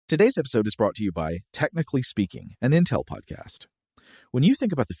Today's episode is brought to you by Technically Speaking, an Intel podcast. When you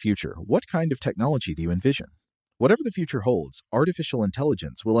think about the future, what kind of technology do you envision? Whatever the future holds, artificial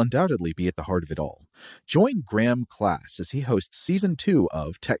intelligence will undoubtedly be at the heart of it all. Join Graham Class as he hosts Season 2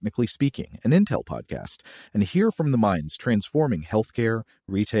 of Technically Speaking, an Intel podcast, and hear from the minds transforming healthcare,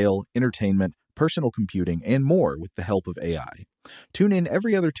 retail, entertainment, personal computing, and more with the help of AI. Tune in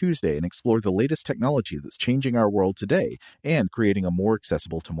every other Tuesday and explore the latest technology that's changing our world today and creating a more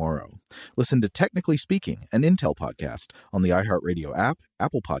accessible tomorrow. Listen to Technically Speaking, an Intel podcast on the iHeartRadio app,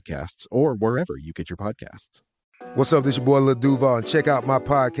 Apple Podcasts, or wherever you get your podcasts. What's up, this your boy Lil Duval, and check out my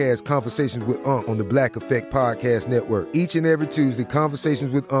podcast, Conversations with Unc, on the Black Effect Podcast Network. Each and every Tuesday,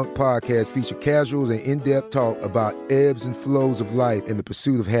 Conversations with Unc podcast feature casuals and in-depth talk about ebbs and flows of life and the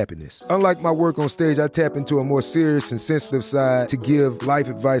pursuit of happiness. Unlike my work on stage, I tap into a more serious and sensitive side to give life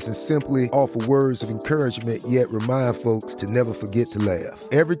advice and simply offer words of encouragement, yet remind folks to never forget to laugh.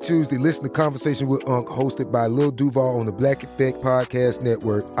 Every Tuesday, listen to Conversations with Unc, hosted by Lil Duval on the Black Effect Podcast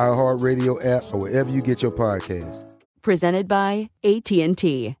Network, iHeartRadio app, or wherever you get your podcasts. Presented by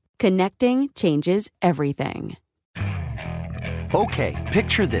AT&T. Connecting changes everything. Okay,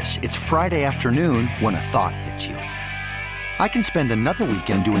 picture this. It's Friday afternoon when a thought hits you. I can spend another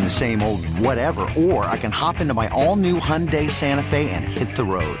weekend doing the same old whatever, or I can hop into my all-new Hyundai Santa Fe and hit the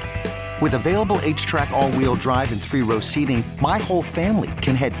road. With available H-Track all-wheel drive and 3-row seating, my whole family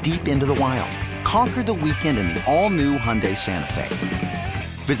can head deep into the wild. Conquer the weekend in the all-new Hyundai Santa Fe.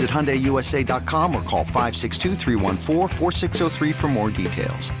 Visit HyundaiUSA.com or call 562-314-4603 for more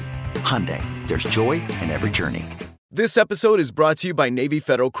details. Hyundai, there's joy in every journey. This episode is brought to you by Navy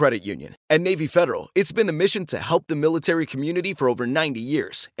Federal Credit Union. At Navy Federal, it's been the mission to help the military community for over 90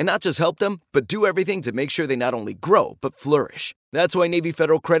 years. And not just help them, but do everything to make sure they not only grow, but flourish. That's why Navy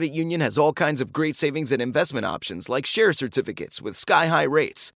Federal Credit Union has all kinds of great savings and investment options like share certificates with sky-high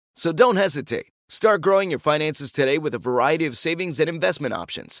rates. So don't hesitate. Start growing your finances today with a variety of savings and investment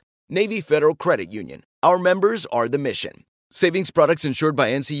options. Navy Federal Credit Union. Our members are the mission. Savings products insured by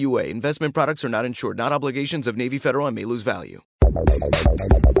NCUA. Investment products are not insured, not obligations of Navy Federal and may lose value.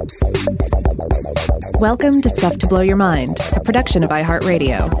 Welcome to Stuff to Blow Your Mind, a production of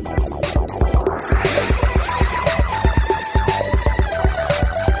iHeartRadio.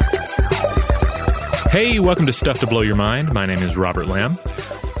 Hey, welcome to Stuff to Blow Your Mind. My name is Robert Lamb.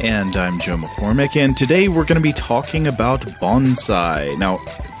 And I'm Joe McCormick, and today we're going to be talking about bonsai. Now,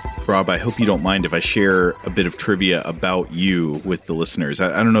 Rob, I hope you don't mind if I share a bit of trivia about you with the listeners.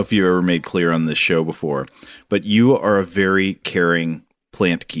 I don't know if you ever made clear on this show before, but you are a very caring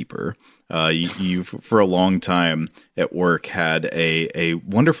plant keeper. You've, for a long time at work, had a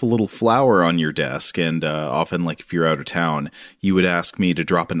wonderful little flower on your desk, and often, like if you're out of town, you would ask me to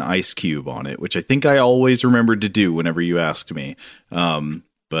drop an ice cube on it, which I think I always remembered to do whenever you asked me.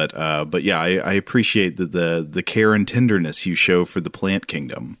 But yeah, I appreciate the care and tenderness you show for the plant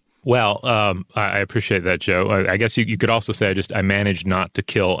kingdom. Well, I appreciate that, Joe. I guess you could also say I managed not to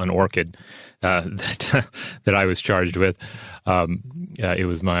kill an orchid that I was charged with. It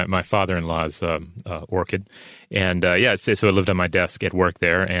was my father-in-law's orchid. And so it lived on my desk at work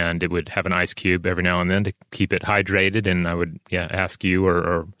there, and it would have an ice cube every now and then to keep it hydrated. And I would ask you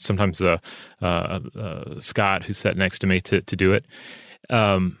or sometimes Scott, who sat next to me, to do it.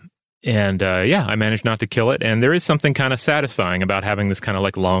 I managed not to kill it. And there is something kind of satisfying about having this kind of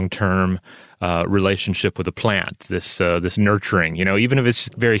like long-term relationship with a plant, this nurturing, even if it's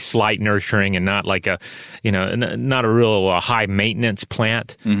very slight nurturing and not like not a real high maintenance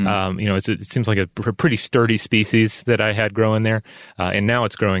plant. Mm-hmm. It seems like a pretty sturdy species that I had growing there. And now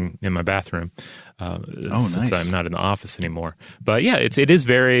it's growing in my bathroom. Since nice. I'm not in the office anymore. But yeah, it is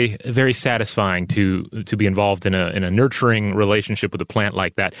very, very satisfying to be involved in a nurturing relationship with a plant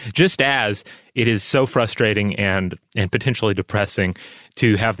like that. Just as it is so frustrating and potentially depressing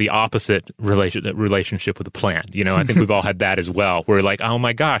to have the opposite relationship with a plant. I think we've all had that as well. We're like, oh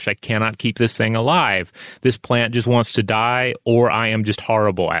my gosh, I cannot keep this thing alive. This plant just wants to die, or I am just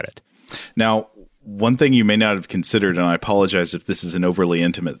horrible at it. Now, one thing you may not have considered, and I apologize if this is an overly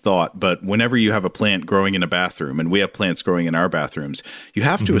intimate thought, but whenever you have a plant growing in a bathroom, and we have plants growing in our bathrooms, you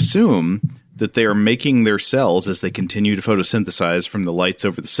have to assume that they are making their cells, as they continue to photosynthesize from the lights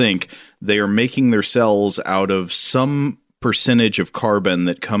over the sink, they are making their cells out of some percentage of carbon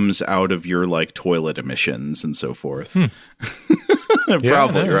that comes out of your toilet emissions and so forth.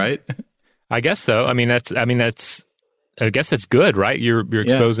 Probably, right? I guess so. I guess that's good, right? You're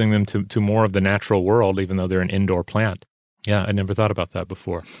exposing them to more of the natural world, even though they're an indoor plant. Yeah, I never thought about that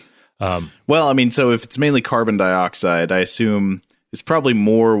before. So if it's mainly carbon dioxide, I assume it's probably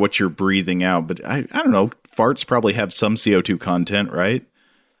more what you're breathing out. But I don't know. Farts probably have some CO2 content, right?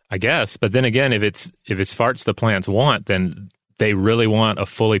 I guess. But then again, if it's farts the plants want, then they really want a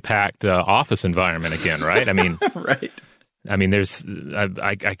fully packed office environment again, right? I mean, right. I mean,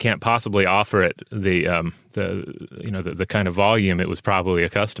 I can't possibly offer it the kind of volume it was probably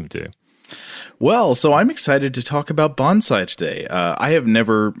accustomed to. Well, so I'm excited to talk about bonsai today. I have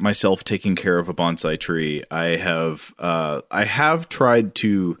never myself taken care of a bonsai tree. I have tried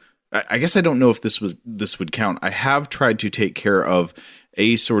to. I guess I don't know if this would count. I have tried to take care of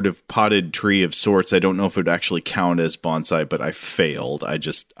a sort of potted tree of sorts. I don't know if it would actually count as bonsai, but I failed. I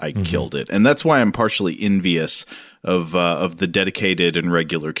killed it, and that's why I'm partially envious of the dedicated and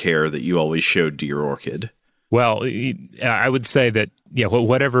regular care that you always showed to your orchid. Well, I would say that,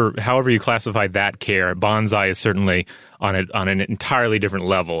 however you classify that care, bonsai is certainly on an entirely different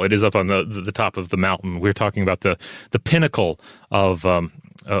level. It is up on the top of the mountain. We're talking about the pinnacle of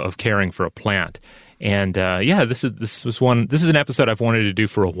caring for a plant. And this is an episode I've wanted to do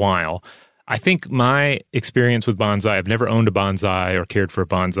for a while. I think my experience with bonsai, I've never owned a bonsai or cared for a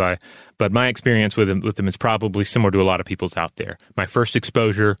bonsai, but my experience with them is probably similar to a lot of people's out there. My first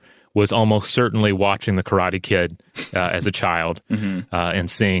exposure was almost certainly watching The Karate Kid as a child and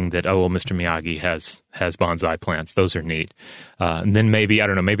seeing that, Mr. Miyagi has bonsai plants. Those are neat. And then maybe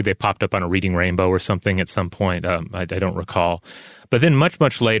they popped up on a Reading Rainbow or something at some point. I don't recall. But then much,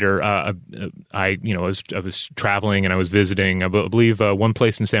 much later, I was traveling and I was visiting, I believe, one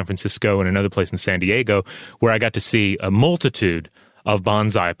place in San Francisco and another place in San Diego, where I got to see a multitude of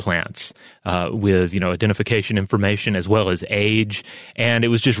bonsai plants with, identification information as well as age. And it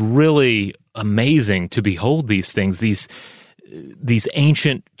was just really amazing to behold these things, these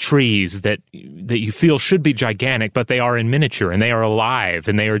ancient trees that you feel should be gigantic, but they are in miniature and they are alive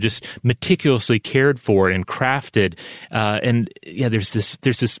and they are just meticulously cared for and crafted. There's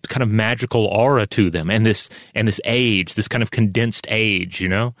this kind of magical aura to them and this age, this kind of condensed age,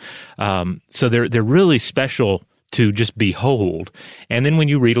 So they're really special to just behold. And then when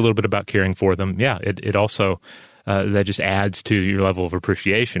you read a little bit about caring for them, it also that just adds to your level of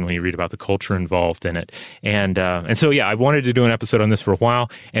appreciation when you read about the culture involved in it. And so I wanted to do an episode on this for a while,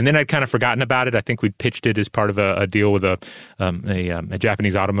 and then I'd kind of forgotten about it. I think we pitched it as part of a deal with a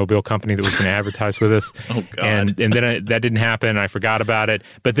Japanese automobile company that was going to advertise with us. Oh, God. And then that didn't happen. I forgot about it.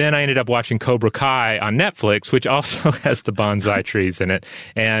 But then I ended up watching Cobra Kai on Netflix, which also has the bonsai trees in it.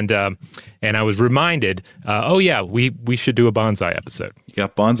 And I was reminded, we should do a bonsai episode. You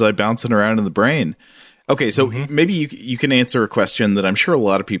got bonsai bouncing around in the brain. Okay, so maybe you can answer a question that I'm sure a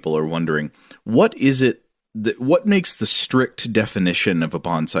lot of people are wondering. What is it what makes the strict definition of a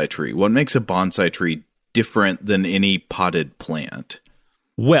bonsai tree? What makes a bonsai tree different than any potted plant?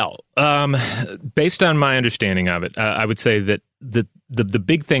 Well, based on my understanding of it, I would say that the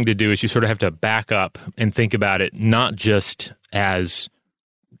big thing to do is you sort of have to back up and think about it not just as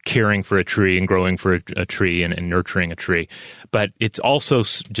caring for a tree and growing for a tree and nurturing a tree, but it's also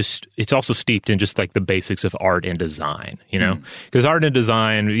steeped in just like the basics of art and design, because art and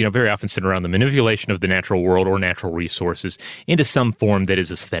design, very often sit around the manipulation of the natural world or natural resources into some form that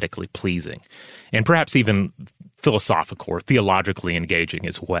is aesthetically pleasing and perhaps even philosophical or theologically engaging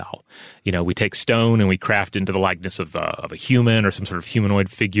as well. We take stone and we craft into the likeness of a human or some sort of humanoid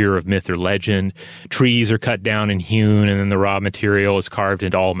figure of myth or legend. Trees are cut down and hewn, and then the raw material is carved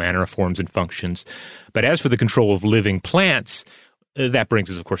into all manner of forms and functions. But as for the control of living plants, that brings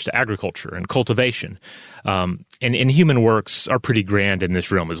us, of course, to agriculture and cultivation. And human works are pretty grand in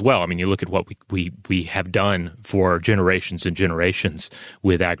this realm as well. I mean, you look at what we have done for generations and generations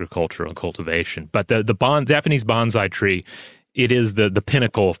with agriculture and cultivation. But the Japanese bonsai tree, it is the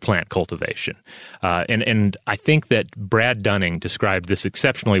pinnacle of plant cultivation. And I think that Brad Dunning described this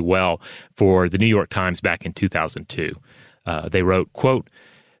exceptionally well for the New York Times back in 2002. They wrote, quote,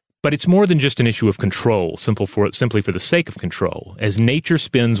 "But it's more than just an issue of control, simply for the sake of control. As nature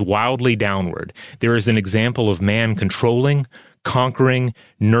spins wildly downward, there is an example of man controlling, conquering,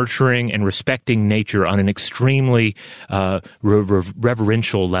 nurturing, and respecting nature on an extremely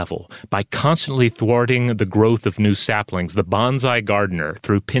reverential level. By constantly thwarting the growth of new saplings, the bonsai gardener,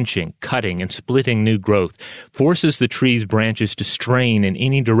 through pinching, cutting, and splitting new growth, forces the tree's branches to strain in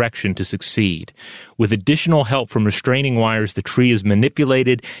any direction to succeed. With additional help from restraining wires, the tree is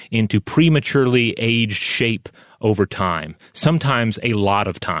manipulated into prematurely aged shape over time, sometimes a lot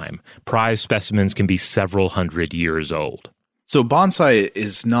of time. Prized specimens can be several hundred years old." So bonsai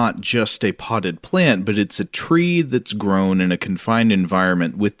is not just a potted plant, but it's a tree that's grown in a confined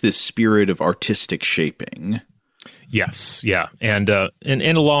environment with this spirit of artistic shaping. Yes, yeah, and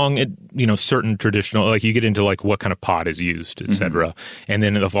along certain traditional, like you get into like what kind of pot is used, et cetera, and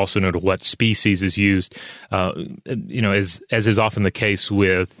then I've also noted what species is used. As is often the case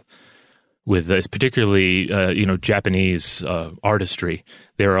with this, particularly Japanese artistry,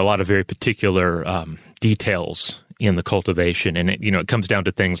 there are a lot of very particular details in the cultivation, and it comes down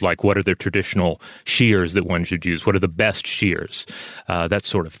to things like what are the traditional shears that one should use, what are the best shears, that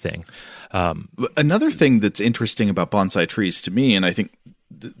sort of thing. Another thing that's interesting about bonsai trees to me, and I think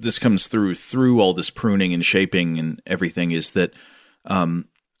this comes through all this pruning and shaping and everything, is that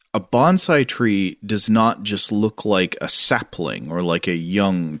a bonsai tree does not just look like a sapling or like a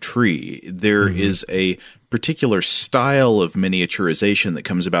young tree. There is a particular style of miniaturization that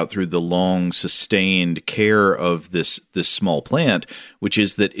comes about through the long, sustained care of this small plant, which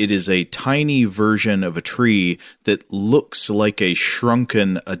is that it is a tiny version of a tree that looks like a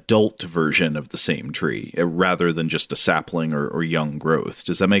shrunken adult version of the same tree, rather than just a sapling or young growth.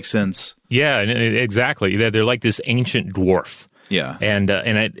 Does that make sense? Yeah, exactly. They're like this ancient dwarf. Yeah, and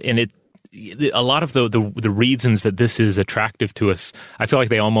a lot of the reasons that this is attractive to us, I feel like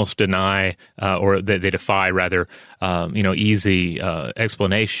they almost deny or they defy rather, easy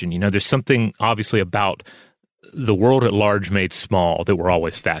explanation. There's something obviously about the world at large made small that we're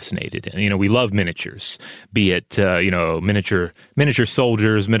always fascinated in. We love miniatures, be it, miniature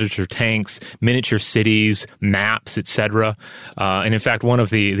soldiers, miniature tanks, miniature cities, maps, etc. And in fact, one of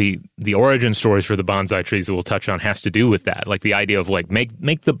the origin stories for the bonsai trees that we'll touch on has to do with that, like the idea of like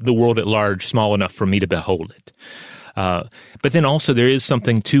make the world at large small enough for me to behold it. But then also there is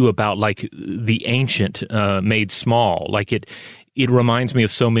something too about like the ancient made small, like it reminds me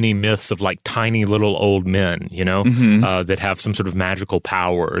of so many myths of like tiny little old men, that have some sort of magical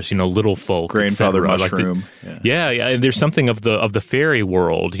powers, little folk, grandfather mushroom. Like yeah. There's something of the fairy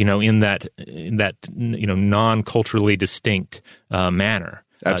world, in that non-culturally distinct manner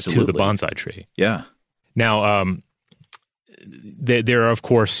to the bonsai tree. Yeah. Now, there are of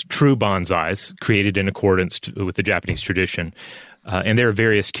course true bonsais created in accordance with the Japanese tradition. And there are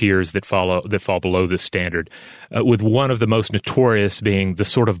various tiers that fall below this standard, with one of the most notorious being the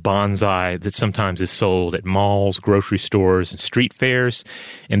sort of bonsai that sometimes is sold at malls, grocery stores, and street fairs.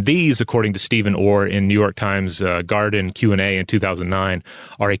 And these, according to Stephen Orr in New York Times Garden Q&A in 2009,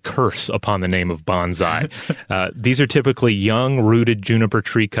 are a curse upon the name of bonsai. These are typically young, rooted juniper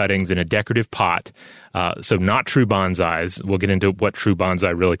tree cuttings in a decorative pot. So not true bonsais. We'll get into what true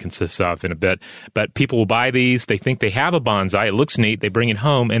bonsai really consists of in a bit. But people will buy these. They think they have a bonsai. It looks neat. They bring it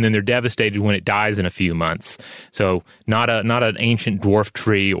home, and then they're devastated when it dies in a few months. So not an ancient dwarf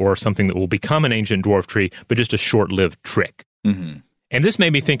tree or something that will become an ancient dwarf tree, but just a short-lived trick. Mm-hmm. And this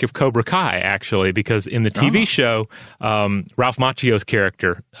made me think of Cobra Kai, actually, because in the TV show, Ralph Macchio's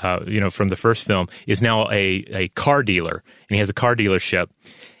character, from the first film, is now a car dealer, and he has a car dealership.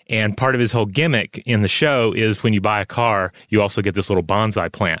 And part of his whole gimmick in the show is when you buy a car, you also get this little bonsai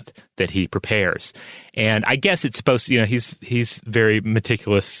plant that he prepares. And I guess it's supposed to, he's very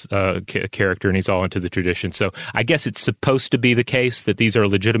meticulous character, and he's all into the tradition. So I guess it's supposed to be the case that these are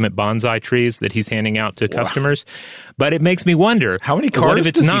legitimate bonsai trees that he's handing out to customers. But it makes me wonder, how many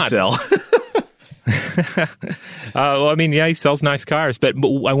cars does he sell? He sells nice cars, but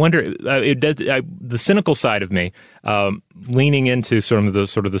I wonder. The cynical side of me, leaning into sort of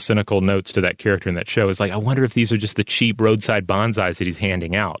the cynical notes to that character in that show, is like, I wonder if these are just the cheap roadside bonsais that he's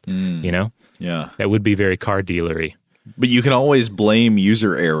handing out. Yeah, that would be very car dealery. But you can always blame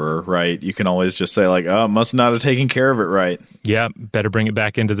user error, right? You can always just say like, "Oh, must not have taken care of it right." Yeah, better bring it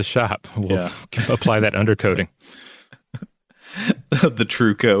back into the shop. We'll apply that undercoating. The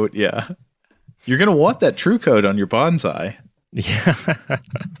true coat, yeah. You're going to want that true coat on your bonsai. Yeah.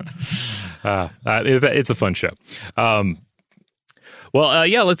 It's a fun show.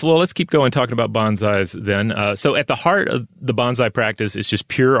 Let's keep going talking about bonsais then. So at the heart of the bonsai practice is just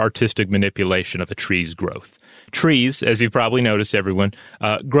pure artistic manipulation of a tree's growth. Trees, as you've probably noticed, everyone,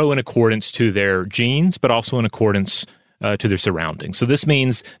 grow in accordance to their genes, but also in accordance to their surroundings. So this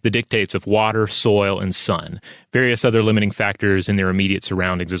means the dictates of water, soil, and sun. Various other limiting factors in their immediate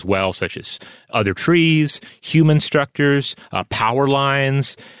surroundings as well, such as other trees, human structures, power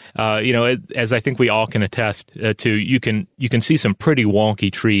lines. As I think we all can attest to, you can see some pretty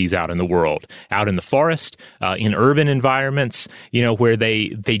wonky trees out in the world, out in the forest, in urban environments, where they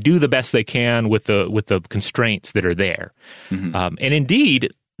do the best they can with the constraints that are there. Mm-hmm. And indeed,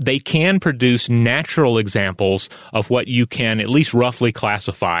 they can produce natural examples of what you can at least roughly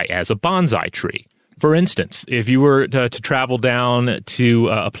classify as a bonsai tree. For instance, if you were to travel down to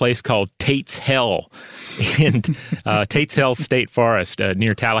a place called Tate's Hell in Tate's Hell State Forest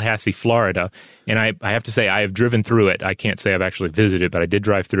near Tallahassee, Florida, and I have to say I have driven through it. I can't say I've actually visited, but I did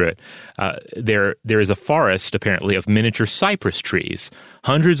drive through it. There is a forest, apparently, of miniature cypress trees,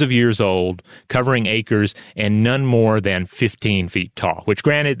 hundreds of years old, covering acres, and none more than 15 feet tall, which,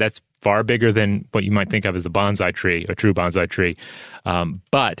 granted, that's far bigger than what you might think of as a bonsai tree, a true bonsai tree.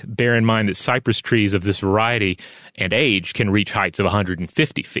 But bear in mind that cypress trees of this variety and age can reach heights of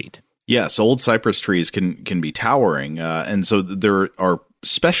 150 feet. Yes, old cypress trees can be towering. And so there are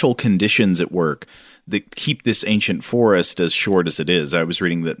special conditions at work that keep this ancient forest as short as it is. I was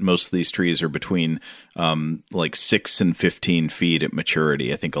reading that most of these trees are between like 6 and 15 feet at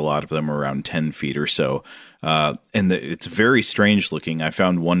maturity. I think a lot of them are around 10 feet or so. It's very strange looking. I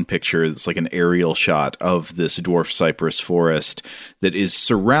found one picture that's like an aerial shot of this dwarf cypress forest that is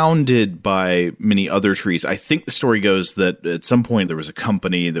surrounded by many other trees. I think the story goes that at some point there was a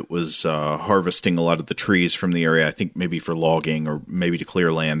company that was harvesting a lot of the trees from the area, I think maybe for logging or maybe to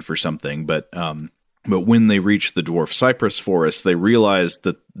clear land for something. But when they reached the dwarf cypress forest, they realized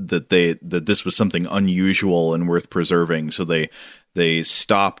that this was something unusual and worth preserving. So they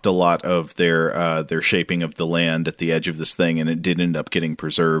stopped a lot of their shaping of the land at the edge of this thing, and it did end up getting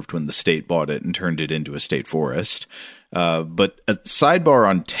preserved when the state bought it and turned it into a state forest. But a sidebar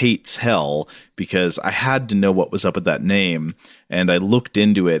on Tate's Hell, because I had to know what was up with that name, and I looked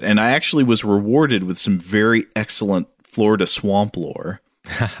into it, and I actually was rewarded with some very excellent Florida swamp lore.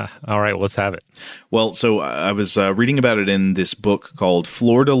 All right, well, let's have it. Well, so I was reading about it in this book called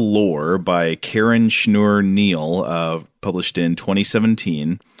Florida Lore by Karen Schnur Neal, published in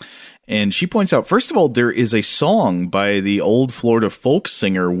 2017. And she points out, first of all, there is a song by the old Florida folk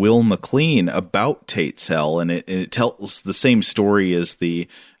singer Will McLean about Tate's Hell, and it tells the same story as the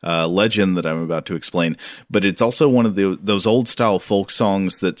legend that I'm about to explain. But it's also one of those old-style folk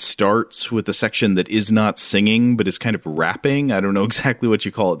songs that starts with a section that is not singing, but is kind of rapping. I don't know exactly what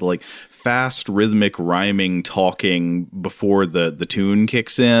you call it, like fast, rhythmic, rhyming, talking before the tune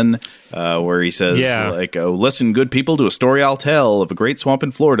kicks in, where he says, like, "Oh, listen, good people, to a story I'll tell of a great swamp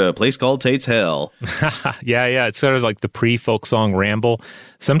in Florida, a place called Tate's Hell." Yeah. It's sort of like the pre-folk song ramble.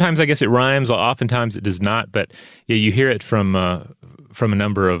 Sometimes I guess it rhymes, oftentimes it does not, but yeah, you hear it from a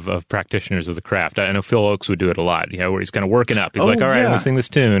number of practitioners of the craft. I know Phil Oakes would do it a lot, where he's kind of working up. He's like, all right, I'm going to sing this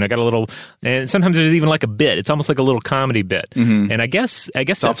tune. I got a little, and sometimes there's even like a bit. It's almost like a little comedy bit. Mm-hmm. And I guess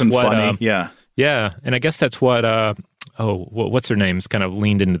it's often that's what, funny. Yeah. And I guess that's what, what's their names kind of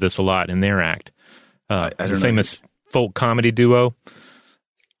leaned into this a lot in their act. I don't know. Famous folk comedy duo.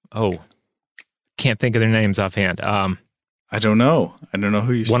 Can't think of their names offhand. I don't know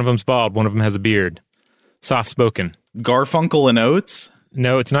who you're saying. One of them's bald. One of them has a beard. Soft-spoken. Garfunkel and Oates?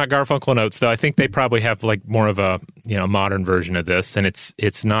 No, it's not Garfunkel and Oates, though. I think they probably have like more of a modern version of this, and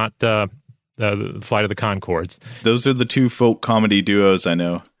it's not the Flight of the Conchords. Those are the two folk comedy duos I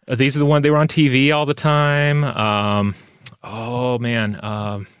know. These are the ones, they were on TV all the time.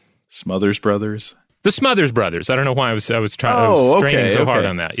 Smothers Brothers? The Smothers Brothers. I don't know why I was straining so hard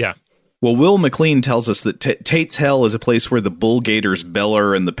on that. Yeah. Well, Will McLean tells us that Tate's Hell is a place where the bull gators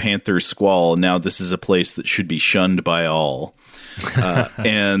beller and the panthers squall. Now this is a place that should be shunned by all.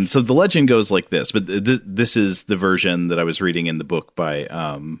 And so the legend goes like this, but this is the version that I was reading in the book by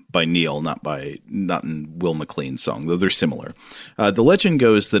Neal, not in Will McLean's song, though they're similar. The legend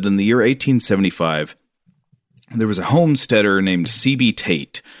goes that in the year 1875, there was a homesteader named C.B.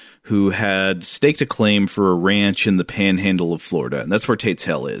 Tate who had staked a claim for a ranch in the panhandle of Florida. And that's where Tate's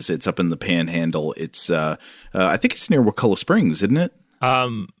Hell is. It's up in the panhandle. It's, I think it's near Wakulla Springs, isn't it?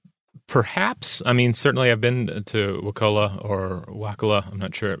 Perhaps. I mean, certainly I've been to Wakulla or Wakulla. I'm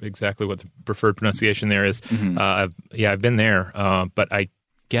not sure exactly what the preferred pronunciation there is. Mm-hmm. I've been there. But I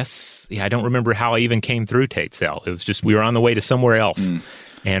guess, I don't remember how I even came through Tate's Hell. It was just, we were on the way to somewhere else.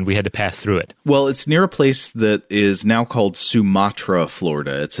 And we had to pass through it. Well, it's near a place that is now called Sumatra,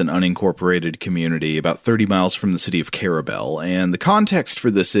 Florida. It's an unincorporated community about 30 miles from the city of Carabel. And the context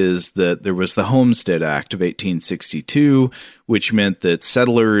for this is that there was the Homestead Act of 1862, which meant that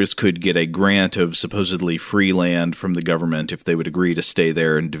settlers could get a grant of supposedly free land from the government if they would agree to stay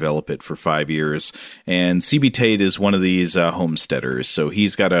there and develop it for 5 years. And C.B. Tate is one of these homesteaders. So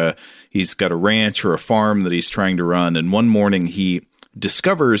he's got a ranch or a farm that he's trying to run. And one morning he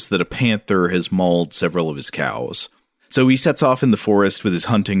discovers that a panther has mauled several of his cows. So he sets off in the forest with his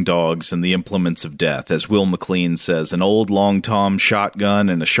hunting dogs and the implements of death. As Will McLean says, an old Long Tom shotgun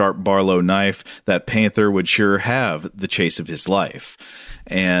and a sharp Barlow knife, that panther would sure have the chase of his life.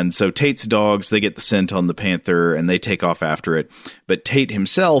 And so Tate's dogs, they get the scent on the panther and they take off after it. But Tate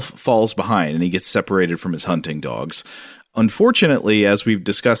himself falls behind and he gets separated from his hunting dogs. Unfortunately, as we've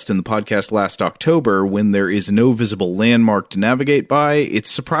discussed in the podcast last October, when there is no visible landmark to navigate by,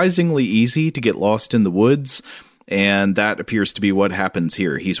 it's surprisingly easy to get lost in the woods. And that appears to be what happens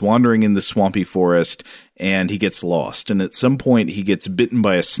here. He's wandering in the swampy forest, and he gets lost. And at some point, he gets bitten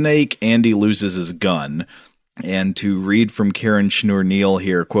by a snake, and he loses his gun. And to read from Karen Schnur-Neal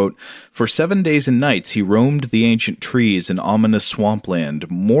here, quote, "For 7 days and nights he roamed the ancient trees in ominous swampland,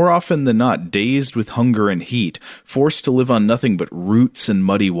 more often than not dazed with hunger and heat, forced to live on nothing but roots and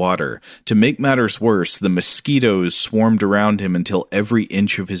muddy water. To make matters worse, the mosquitoes swarmed around him until every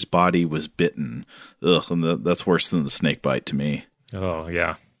inch of his body was bitten." Ugh, and that's worse than the snake bite to me. Oh,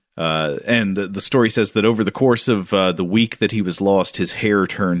 yeah. And the story says that over the course of the week that he was lost, his hair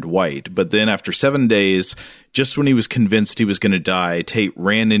turned white. But then after 7 days, just when he was convinced he was going to die, Tate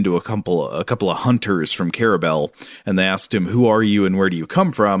ran into a couple of hunters from Carabel, and they asked him, "Who are you and where do you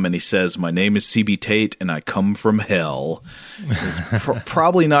come from?" And he says, "My name is C.B. Tate, and I come from hell." It's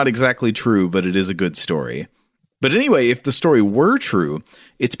probably not exactly true, but it is a good story. But anyway, if the story were true,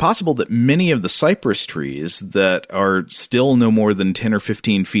 it's possible that many of the cypress trees that are still no more than 10 or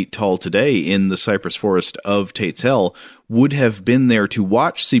 15 feet tall today in the cypress forest of Tate's Hell would have been there to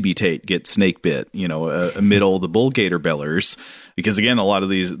watch C.B. Tate get snake bit, amid all the bull gator bellers. Because again, a lot of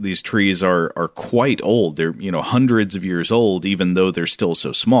these trees are quite old. They're, hundreds of years old, even though they're still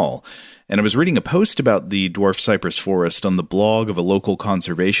so small. And I was reading a post about the dwarf cypress forest on the blog of a local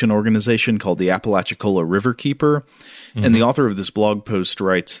conservation organization called the Apalachicola Riverkeeper. Mm-hmm. And the author of this blog post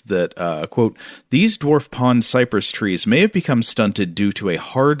writes that, quote, "These dwarf pond cypress trees may have become stunted due to a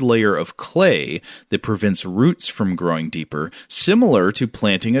hard layer of clay that prevents roots from growing deeper, similar to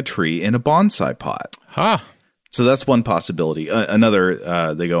planting a tree in a bonsai pot." Huh. So that's one possibility.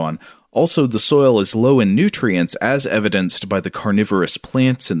 Another, they go on, "Also, the soil is low in nutrients, as evidenced by the carnivorous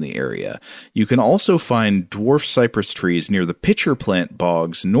plants in the area. You can also find dwarf cypress trees near the pitcher plant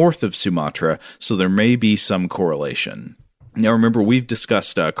bogs north of Sumatra, so there may be some correlation." Now, remember, we've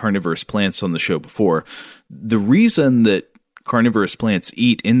discussed carnivorous plants on the show before. The reason that carnivorous plants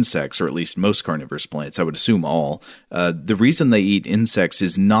eat insects, or at least most carnivorous plants, I would assume all, the reason they eat insects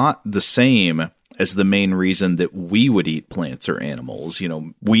is not the same as the main reason that we would eat plants or animals.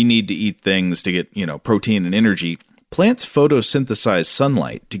 We need to eat things to get, protein and energy. Plants photosynthesize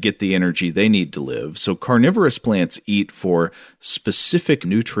sunlight to get the energy they need to live. So carnivorous plants eat for specific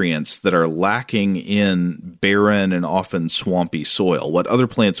nutrients that are lacking in barren and often swampy soil. What other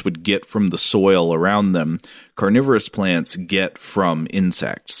plants would get from the soil around them, carnivorous plants get from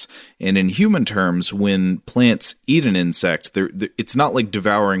insects. And in human terms, when plants eat an insect, it's not like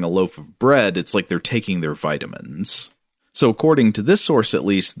devouring a loaf of bread. It's like they're taking their vitamins. So according to this source, at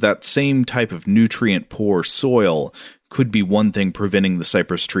least, that same type of nutrient-poor soil could be one thing preventing the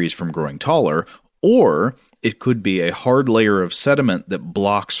cypress trees from growing taller, or it could be a hard layer of sediment that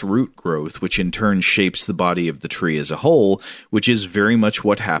blocks root growth, which in turn shapes the body of the tree as a whole, which is very much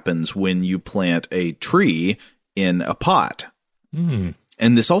what happens when you plant a tree in a pot. Mm.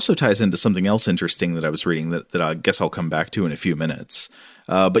 And this also ties into something else interesting that I was reading that I guess I'll come back to in a few minutes.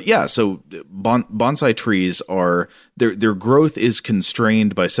 But yeah, so bonsai trees their growth is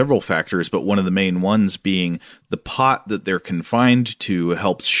constrained by several factors, but one of the main ones being the pot that they're confined to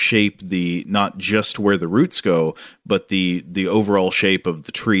helps shape not just where the roots go, but the overall shape of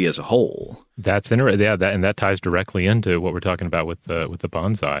the tree as a whole. That's interesting. Yeah, that ties directly into what we're talking about with the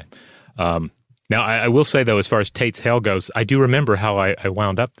bonsai. Now, I will say, though, as far as Tate's Hell goes, I do remember how I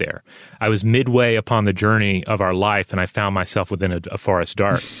wound up there. I was midway upon the journey of our life, and I found myself within a forest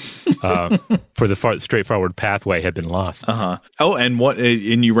dark, for the straightforward pathway had been lost. Uh-huh. Oh,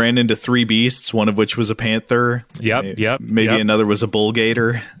 and you ran into three beasts, one of which was a panther. Yep. Maybe another was a bull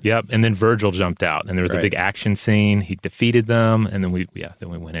gator. Yep, and then Virgil jumped out, and there was a big action scene. He defeated them, and then we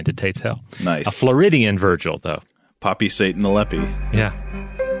went into Tate's Hell. Nice. A Floridian Virgil, though. Poppy Satan Alepi. Yeah.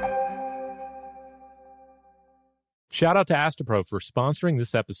 Shout out to Astapro for sponsoring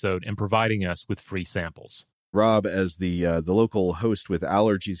this episode and providing us with free samples. Rob, as the local host with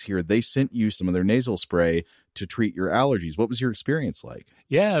allergies here, they sent you some of their nasal spray to treat your allergies. What was your experience like?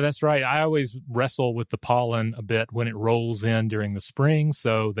 Yeah, that's right. I always wrestle with the pollen a bit when it rolls in during the spring,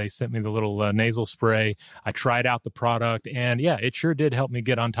 so they sent me the little nasal spray. I tried out the product, and yeah, it sure did help me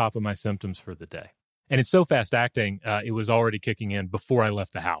get on top of my symptoms for the day. And it's so fast-acting, it was already kicking in before I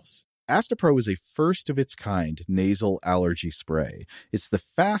left the house. Astapro is a first-of-its-kind nasal allergy spray. It's the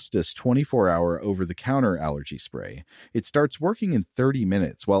fastest 24-hour over-the-counter allergy spray. It starts working in 30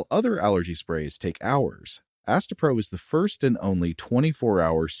 minutes, while other allergy sprays take hours. Astepro is the first and only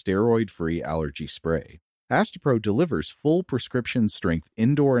 24-hour steroid-free allergy spray. Astepro delivers full prescription-strength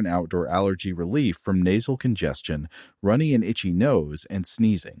indoor and outdoor allergy relief from nasal congestion, runny and itchy nose, and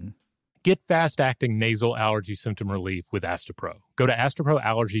sneezing. Get fast-acting nasal allergy symptom relief with Astepro. Go to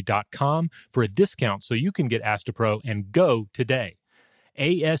asteproallergy.com for a discount so you can get Astepro and go today.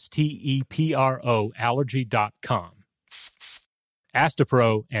 ASTEPRO allergy.com.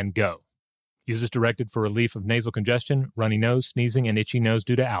 Astepro and go. Use as directed for relief of nasal congestion, runny nose, sneezing, and itchy nose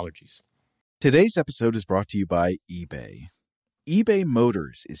due to allergies. Today's episode is brought to you by eBay. eBay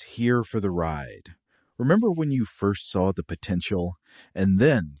Motors is here for the ride. Remember when you first saw the potential? And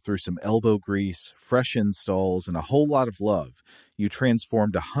then, through some elbow grease, fresh installs, and a whole lot of love, you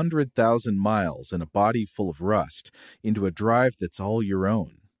transformed 100,000 miles and a body full of rust into a drive that's all your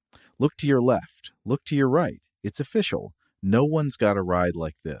own. Look to your left. Look to your right. It's official. No one's got a ride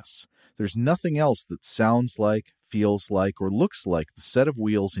like this. There's nothing else that sounds like, feels like, or looks like the set of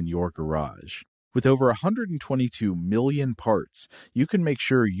wheels in your garage. With over 122 million parts, you can make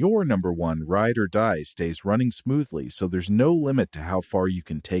sure your number one ride or die stays running smoothly, so there's no limit to how far you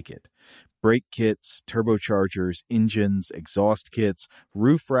can take it. Brake kits, turbochargers, engines, exhaust kits,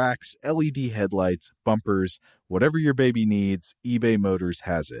 roof racks, LED headlights, bumpers, whatever your baby needs, eBay Motors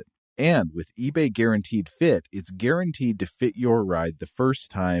has it. And with eBay Guaranteed Fit, it's guaranteed to fit your ride the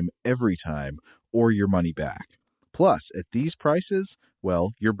first time, every time, or your money back. Plus, at these prices,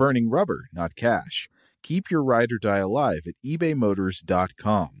 well, you're burning rubber, not cash. Keep your ride or die alive at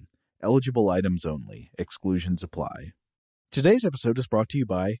ebaymotors.com. Eligible items only. Exclusions apply. Today's episode is brought to you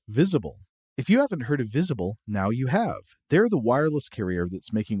by Visible. If you haven't heard of Visible, now you have. They're the wireless carrier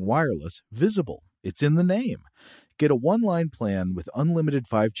that's making wireless visible. It's in the name. Get a one-line plan with unlimited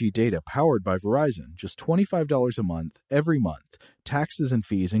 5G data powered by Verizon, just $25 a month, every month, taxes and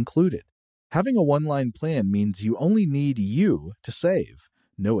fees included. Having a one-line plan means you only need you to save.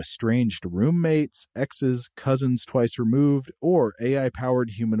 No estranged roommates, exes, cousins twice removed, or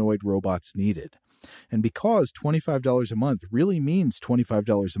AI-powered humanoid robots needed. And because $25 a month really means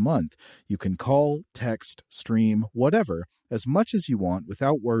 $25 a month, you can call, text, stream, whatever, as much as you want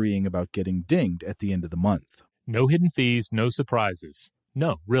without worrying about getting dinged at the end of the month. No hidden fees, no surprises.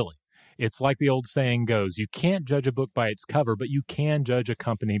 No, really. It's like the old saying goes, you can't judge a book by its cover, but you can judge a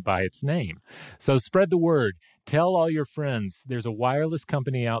company by its name. So spread the word. Tell all your friends there's a wireless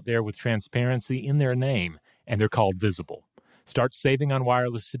company out there with transparency in their name, and they're called Visible. Start saving on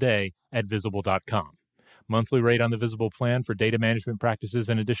wireless today at Visible.com. Monthly rate on the Visible plan for data management practices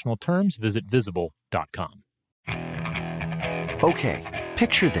and additional terms, visit Visible.com. Okay,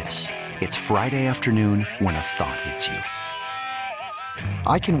 picture this. It's Friday afternoon when a thought hits you.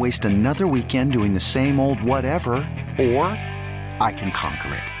 I can waste another weekend doing the same old whatever, or I can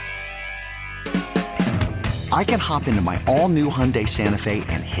conquer it. I can hop into my all-new Hyundai Santa Fe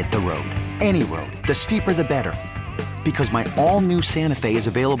and hit the road. Any road. The steeper, the better. Because my all-new Santa Fe is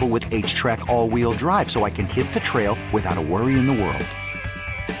available with H-Track all-wheel drive, so I can hit the trail without a worry in the world.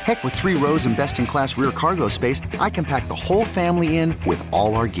 Heck, with 3 rows and best-in-class rear cargo space, I can pack the whole family in with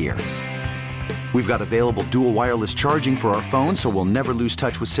all our gear. We've got available dual wireless charging for our phones, so we'll never lose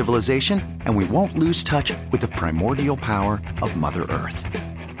touch with civilization, and we won't lose touch with the primordial power of Mother Earth.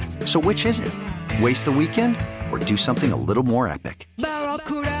 So which is it? Waste the weekend or do something a little more epic?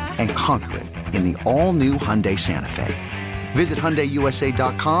 And conquer it in the all-new Hyundai Santa Fe. Visit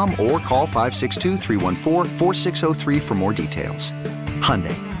HyundaiUSA.com or call 562-314-4603 for more details.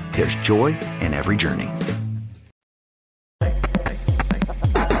 Hyundai, there's joy in every journey.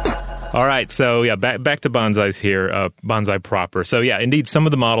 All right, so yeah, back to bonsais here, bonsai proper. So yeah, indeed, some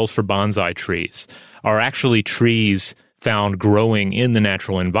of the models for bonsai trees are actually trees found growing in the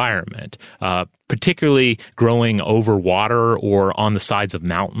natural environment, particularly growing over water or on the sides of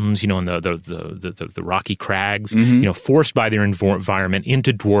mountains, in the rocky crags, forced by their environment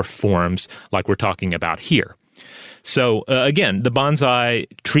into dwarf forms like we're talking about here. So again, the bonsai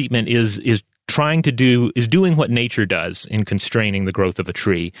treatment is doing what nature does in constraining the growth of a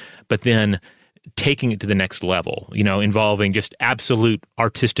tree, but then taking it to the next level, involving just absolute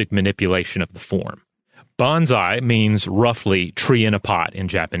artistic manipulation of the form. Bonsai means roughly tree in a pot in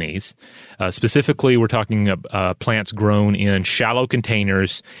Japanese. Specifically, we're talking plants grown in shallow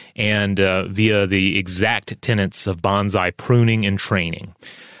containers and via the exact tenets of bonsai pruning and training.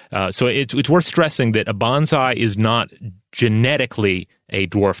 So it's worth stressing that a bonsai is not genetically a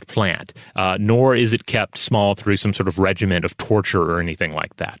dwarfed plant, nor is it kept small through some sort of regimen of torture or anything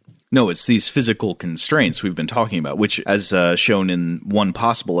like that. No, it's these physical constraints we've been talking about, which, as shown in one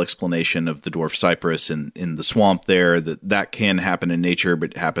possible explanation of the dwarf cypress in the swamp there, that can happen in nature,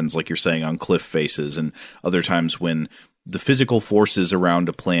 but it happens, like you're saying, on cliff faces and other times when the physical forces around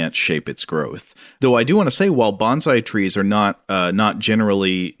a plant shape its growth. Though I do want to say, while bonsai trees are not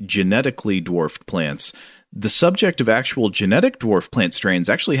generally genetically dwarfed plants, the subject of actual genetic dwarf plant strains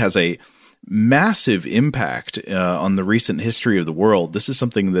actually has a massive impact on the recent history of the world. This is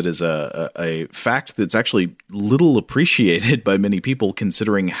something that is a fact that's actually little appreciated by many people,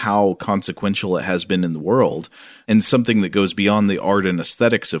 considering how consequential it has been in the world, and something that goes beyond the art and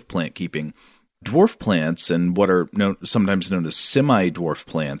aesthetics of plant keeping. Dwarf plants, and what are sometimes known as semi-dwarf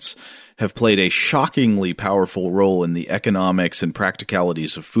plants, have played a shockingly powerful role in the economics and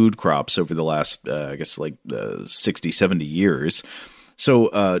practicalities of food crops over the last, 60, 70 years.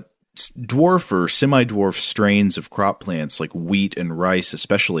 So, dwarf or semi-dwarf strains of crop plants like wheat and rice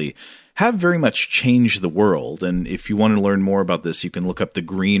especially have very much changed the world. And if you want to learn more about this, you can look up the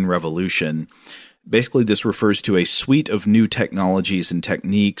Green Revolution. Basically, this refers to a suite of new technologies and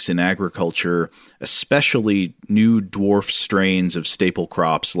techniques in agriculture, especially new dwarf strains of staple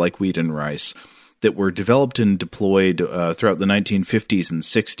crops like wheat and rice that were developed and deployed throughout the 1950s and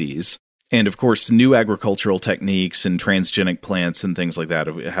 60s. And of course, new agricultural techniques and transgenic plants and things like that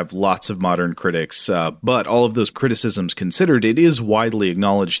have lots of modern critics. But all of those criticisms considered, it is widely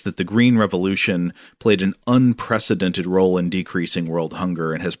acknowledged that the Green Revolution played an unprecedented role in decreasing world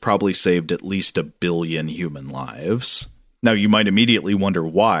hunger and has probably saved at least 1 billion human lives. Now, you might immediately wonder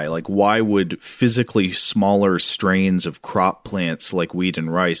why. Like, why would physically smaller strains of crop plants like wheat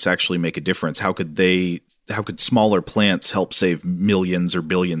and rice actually make a difference? How could smaller plants help save millions or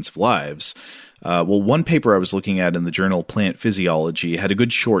billions of lives? Well, one paper I was looking at in the journal Plant Physiology had a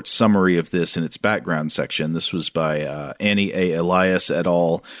good short summary of this in its background section. This was by Annie A. Elias et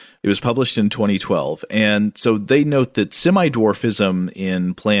al. It was published in 2012. And so they note that semi-dwarfism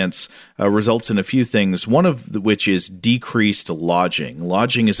in plants results in a few things, one of which is decreased lodging.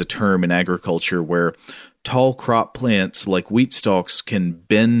 Lodging is a term in agriculture where tall crop plants like wheat stalks can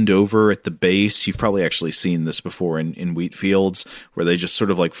bend over at the base. You've probably actually seen this before in wheat fields, where they just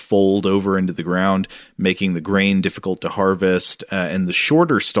sort of like fold over into the ground, making the grain difficult to harvest. And the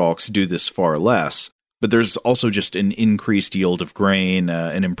shorter stalks do this far less. But there's also just an increased yield of grain,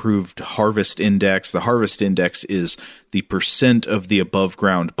 an improved harvest index. The harvest index is the percent of the above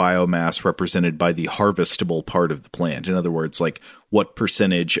ground biomass represented by the harvestable part of the plant. In other words, like what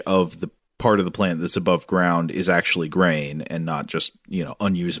percentage of the part of the plant that's above ground is actually grain and not just,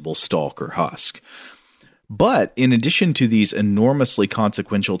 unusable stalk or husk. But in addition to these enormously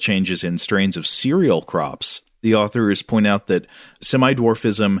consequential changes in strains of cereal crops, the authors point out that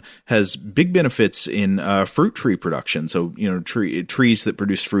semi-dwarfism has big benefits in fruit tree production. So, trees that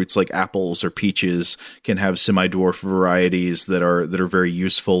produce fruits like apples or peaches can have semi-dwarf varieties that are very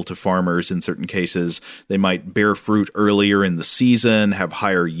useful to farmers in certain cases. They might bear fruit earlier in the season, have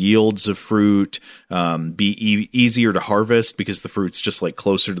higher yields of fruit, be easier to harvest because the fruit's just like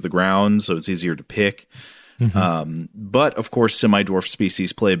closer to the ground, so it's easier to pick. Mm-hmm. But, of course, semi-dwarf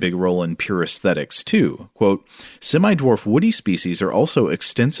species play a big role in pure aesthetics, too. Quote, semi-dwarf woody species are also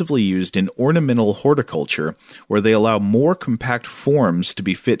extensively used in ornamental horticulture, where they allow more compact forms to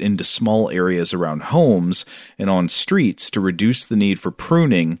be fit into small areas around homes and on streets to reduce the need for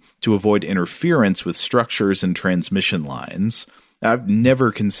pruning to avoid interference with structures and transmission lines. I've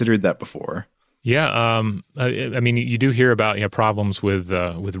never considered that before. Yeah, I mean, you do hear about problems with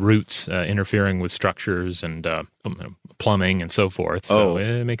roots interfering with structures and plumbing and so forth. So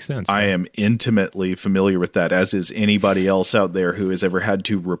it makes sense. I am intimately familiar with that, as is anybody else out there who has ever had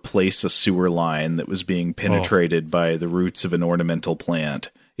to replace a sewer line that was being penetrated by the roots of an ornamental plant.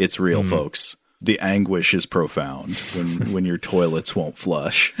 It's real, folks. The anguish is profound when your toilets won't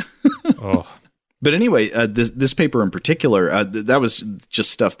flush. But anyway, this paper in particular, that was just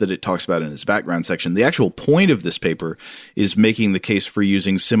stuff that it talks about in its background section. The actual point of this paper is making the case for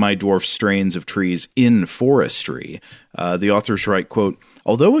using semi-dwarf strains of trees in forestry. The authors write, quote,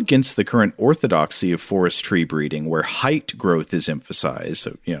 although against the current orthodoxy of forest tree breeding, where height growth is emphasized,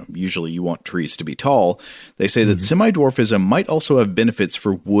 so usually you want trees to be tall, they say that semi-dwarfism might also have benefits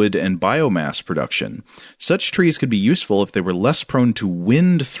for wood and biomass production. Such trees could be useful if they were less prone to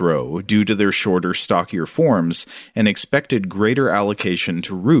wind throw due to their shorter, stockier forms, and expected greater allocation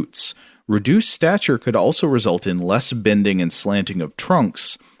to roots. Reduced stature could also result in less bending and slanting of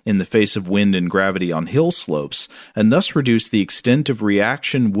trunks in the face of wind and gravity on hill slopes, and thus reduce the extent of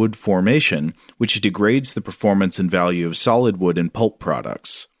reaction wood formation, which degrades the performance and value of solid wood and pulp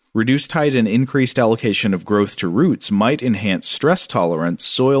products. Reduced height and increased allocation of growth to roots might enhance stress tolerance,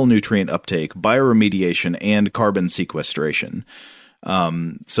 soil nutrient uptake, bioremediation, and carbon sequestration.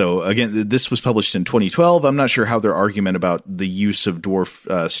 So again, this was published in 2012. I'm not sure how their argument about the use of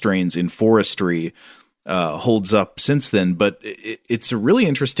dwarf strains in forestry holds up since then, but it's a really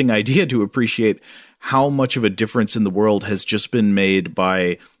interesting idea to appreciate how much of a difference in the world has just been made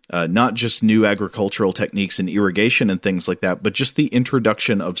by not just new agricultural techniques and irrigation and things like that, but just the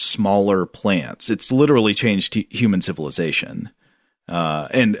introduction of smaller plants. It's literally changed human civilization.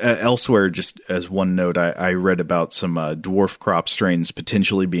 And elsewhere, just as one note, I read about some dwarf crop strains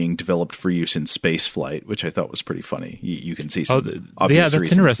potentially being developed for use in space flight, which I thought was pretty funny. You can see some obvious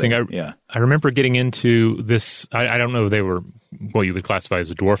that's interesting. Yeah. I remember getting into this. I don't know if they were what you would classify as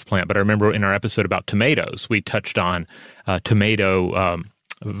a dwarf plant, but I remember in our episode about tomatoes, we touched on tomato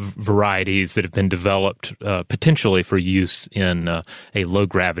varieties that have been developed potentially for use in a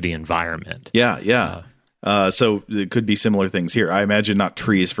low-gravity environment. Yeah. So it could be similar things here. I imagine not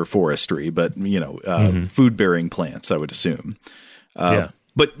trees for forestry, but, food-bearing plants, I would assume.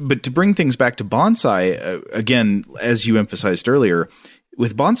 But to bring things back to bonsai, again, as you emphasized earlier,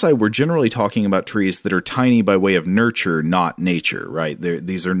 with bonsai, we're generally talking about trees that are tiny by way of nurture, not nature, right?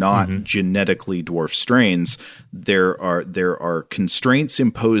 These are not genetically dwarf strains. There are constraints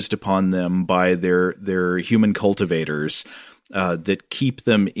imposed upon them by their human cultivators that keep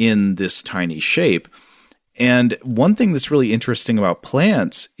them in this tiny shape. And one thing that's really interesting about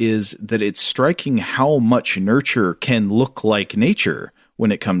plants is that it's striking how much nurture can look like nature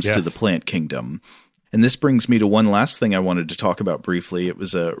when it comes to the plant kingdom. And this brings me to one last thing I wanted to talk about briefly. It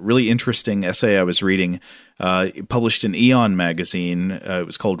was a really interesting essay I was reading, published in Eon magazine. It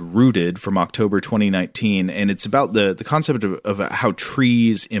was called Rooted from October 2019, and it's about the concept of how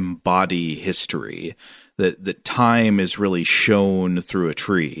trees embody history, that time is really shown through a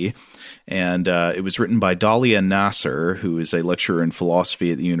tree. And it was written by Dalia Nasser, who is a lecturer in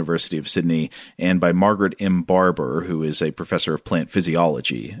philosophy at the University of Sydney, and by Margaret M. Barber, who is a professor of plant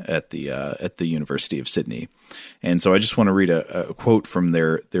physiology at the University of Sydney. And so I just want to read a quote from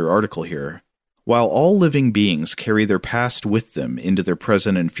their article here. While all living beings carry their past with them into their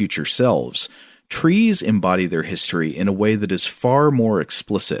present and future selves, trees embody their history in a way that is far more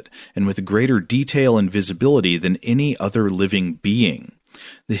explicit and with greater detail and visibility than any other living being.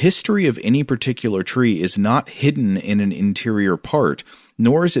 The history of any particular tree is not hidden in an interior part,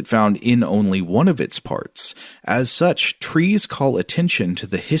 nor is it found in only one of its parts. As such, trees call attention to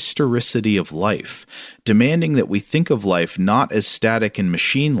the historicity of life, demanding that we think of life not as static and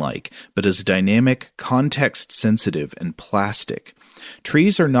machine-like, but as dynamic, context-sensitive, and plastic.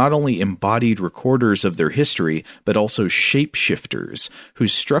 Trees are not only embodied recorders of their history, but also shapeshifters,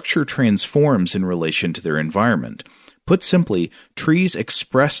 whose structure transforms in relation to their environment. Put simply, trees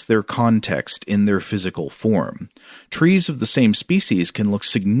express their context in their physical form. Trees of the same species can look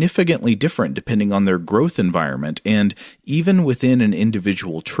significantly different depending on their growth environment, and even within an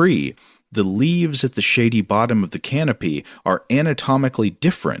individual tree, the leaves at the shady bottom of the canopy are anatomically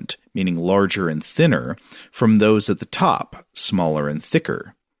different, meaning larger and thinner, from those at the top, smaller and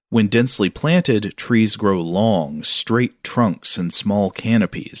thicker. When densely planted, trees grow long, straight trunks and small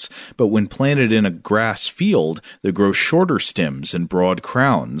canopies, but when planted in a grass field, they grow shorter stems and broad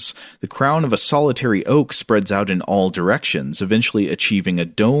crowns. The crown of a solitary oak spreads out in all directions, eventually achieving a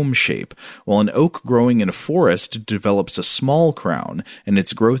dome shape, while an oak growing in a forest develops a small crown, and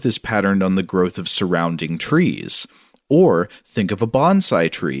its growth is patterned on the growth of surrounding trees. Or think of a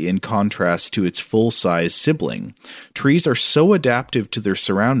bonsai tree in contrast to its full-size sibling. Trees are so adaptive to their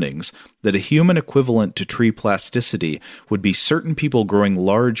surroundings that a human equivalent to tree plasticity would be certain people growing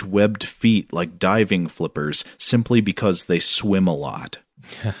large webbed feet like diving flippers simply because they swim a lot.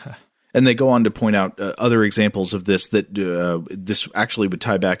 And they go on to point out other examples of this, that this actually would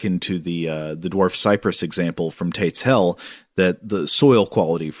tie back into the dwarf cypress example from Tate's Hell, that the soil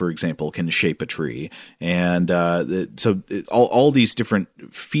quality, for example, can shape a tree. And so all these different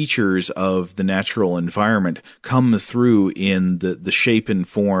features of the natural environment come through in the shape and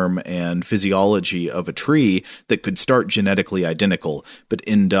form and physiology of a tree that could start genetically identical, but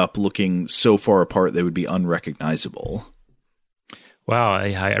end up looking so far apart they would be unrecognizable. Wow,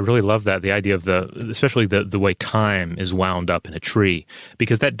 I really love that, the idea of especially the way time is wound up in a tree,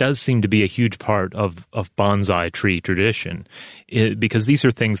 because that does seem to be a huge part of bonsai tree tradition, because these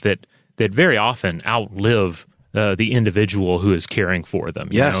are things that very often outlive the individual who is caring for them.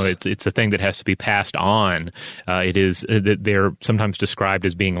 Yes. You know, it's a thing that has to be passed on. It is that they're sometimes described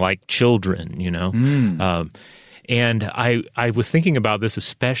as being like children, you know. And I was thinking about this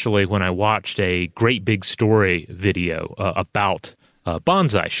especially when I watched a Great Big Story video about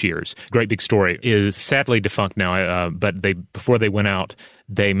bonsai shears. Great big story. Is sadly defunct now, but before they went out,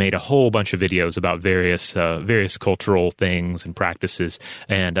 they made a whole bunch of videos about various cultural things and practices,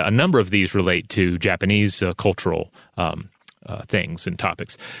 and a number of these relate to Japanese cultural things and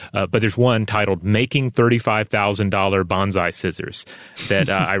topics. But there's one titled "Making $35,000 Bonsai Scissors" that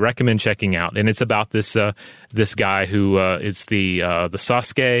I recommend checking out, and it's about this guy who is the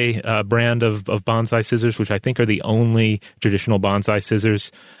Sasuke brand of bonsai scissors, which I think are the only traditional bonsai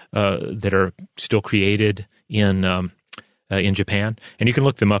scissors that are still created in Japan, and you can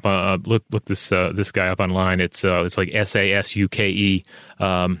look them up. Look this guy up online. It's like SASUKE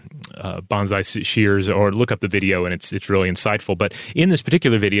bonsai shears, or look up the video, and it's really insightful. But in this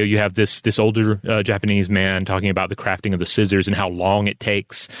particular video, you have this older Japanese man talking about the crafting of the scissors and how long it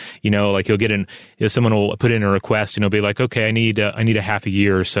takes. Like he'll get in. Someone will put in a request, and he'll be like, "Okay, I need a half a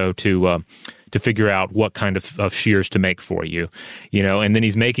year or so to figure out what kind of shears to make for you, and then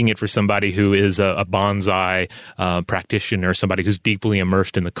he's making it for somebody who is a bonsai practitioner, somebody who's deeply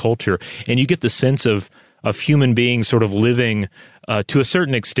immersed in the culture, and you get the sense of human beings sort of living to a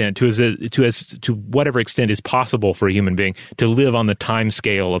certain extent, to whatever extent is possible for a human being to live on the time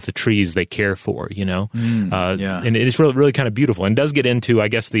scale of the trees they care for, and it's really kind of beautiful, and does get into, I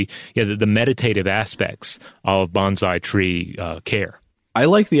guess, the meditative aspects of bonsai tree care. I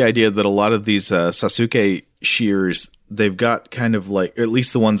like the idea that a lot of these Sasuke shears, they've got kind of like, or at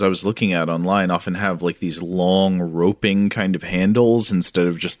least the ones I was looking at online, often have like these long roping kind of handles instead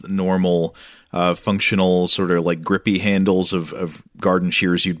of just the normal functional sort of like grippy handles of garden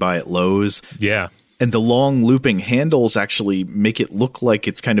shears you'd buy at Lowe's. Yeah. And the long looping handles actually make it look like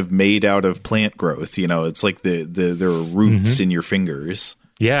it's kind of made out of plant growth. It's like there are roots in your fingers.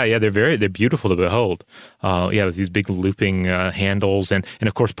 Yeah, they're beautiful to behold. With these big looping handles, and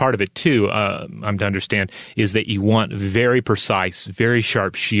of course part of it too, I'm to understand, is that you want very precise, very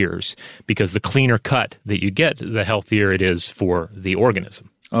sharp shears, because the cleaner cut that you get, the healthier it is for the organism.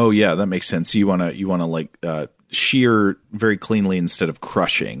 Oh yeah, that makes sense. You want to like shear very cleanly instead of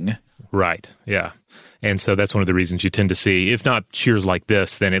crushing. Right. Yeah. And so that's one of the reasons you tend to see, if not shears like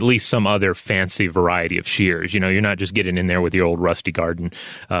this, then at least some other fancy variety of shears. You're not just getting in there with your old rusty garden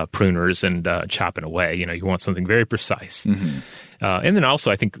pruners and chopping away. You want something very precise. Mm-hmm. And then also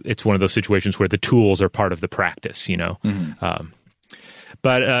I think it's one of those situations where the tools are part of the practice, Mm-hmm.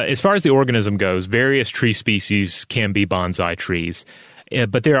 But as far as the organism goes, various tree species can be bonsai trees.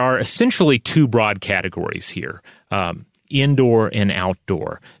 But there are essentially two broad categories here. Indoor and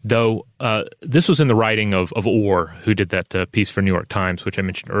outdoor, though this was in the writing of Orr, who did that piece for New York Times, which I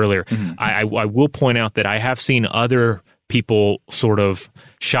mentioned earlier. Mm-hmm. I will point out that I have seen other people sort of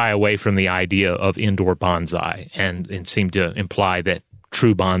shy away from the idea of indoor bonsai and seem to imply that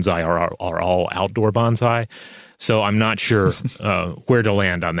true bonsai are all outdoor bonsai. So I'm not sure where to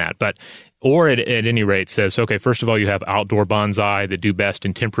land on that. But Or at any rate says, okay, first of all, you have outdoor bonsai that do best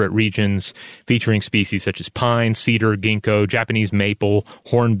in temperate regions, featuring species such as pine, cedar, ginkgo, Japanese maple,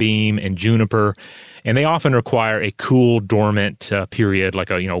 hornbeam, and juniper. And they often require a cool, dormant period,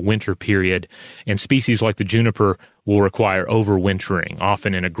 like a winter period. And species like the juniper will require overwintering,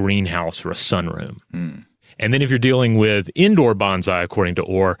 often in a greenhouse or a sunroom. Mm. And then if you're dealing with indoor bonsai, according to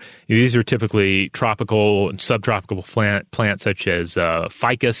Orr, these are typically tropical and subtropical plants such as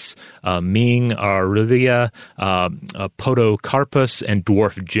ficus, Ming, Aurelia, Podocarpus, and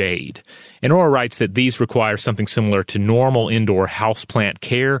dwarf jade. And Orr writes that these require something similar to normal indoor houseplant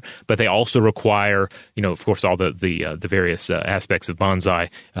care, but they also require, of course, all the various aspects of bonsai,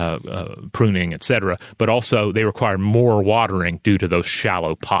 pruning, etc., but also they require more watering due to those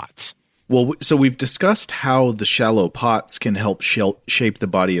shallow pots. Well, so we've discussed how the shallow pots can help shape the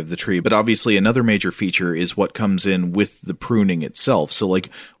body of the tree, but obviously another major feature is what comes in with the pruning itself. So,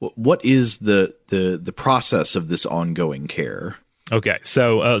 what is the process of this ongoing care? Okay,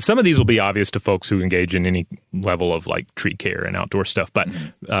 so some of these will be obvious to folks who engage in any level of tree care and outdoor stuff, but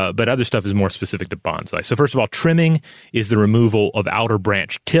other stuff is more specific to bonsai. So first of all, trimming is the removal of outer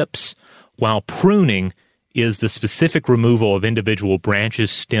branch tips, while pruning is the specific removal of individual branches,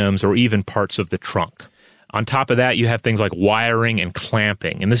 stems, or even parts of the trunk. On top of that, you have things like wiring and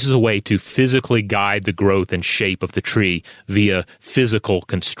clamping, and this is a way to physically guide the growth and shape of the tree via physical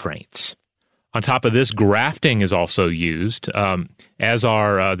constraints. On top of this, grafting is also used, as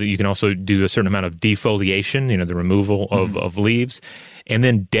are you can also do a certain amount of defoliation, the removal of leaves. And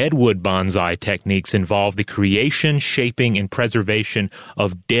then deadwood bonsai techniques involve the creation, shaping, and preservation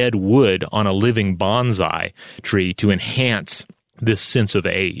of dead wood on a living bonsai tree to enhance this sense of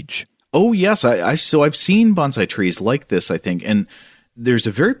age. Oh, yes. So I've seen bonsai trees like this, I think. And there's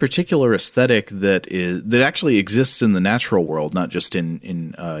a very particular aesthetic that actually exists in the natural world, not just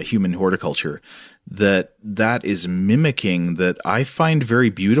in human horticulture, that is mimicking, that I find very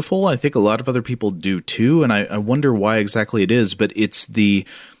beautiful. I think a lot of other people do too, and I wonder why exactly it is, but it's the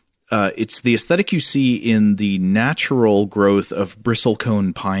aesthetic you see in the natural growth of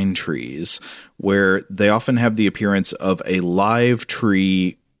bristlecone pine trees, where they often have the appearance of a live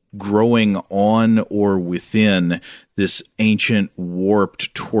tree growing on or within this ancient,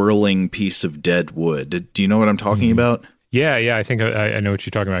 warped, twirling piece of dead wood. Do you know what I'm talking about? Yeah, I think I know what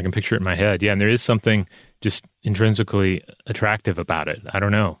you're talking about. I can picture it in my head. Yeah, and there is something just intrinsically attractive about it. I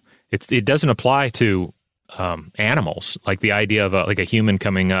don't know. It doesn't apply to animals, like the idea of a human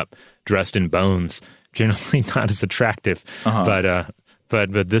coming up dressed in bones. Generally not as attractive, but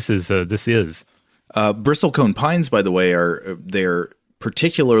this is. Bristlecone pines, by the way, they're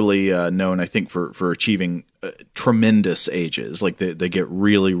particularly known, I think, for achieving tremendous ages. Like they get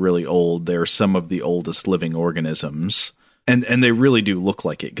really, really old. They're some of the oldest living organisms, and they really do look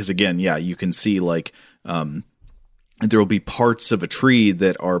like it. Because again, yeah, you can see like there will be parts of a tree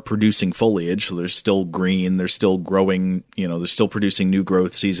that are producing foliage. So they're still green. They're still growing, they're still producing new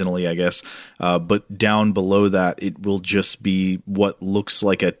growth seasonally, I guess. But down below that, it will just be what looks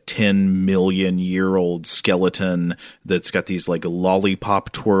like a 10 million year old skeleton that's got these like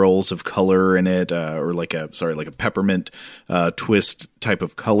lollipop twirls of color in it, or like a peppermint twist type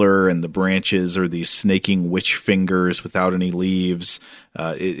of color. And the branches are these snaking witch fingers without any leaves.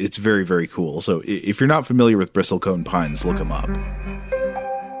 It's very, very cool. So if you're not familiar with bristlecone pines, look them up.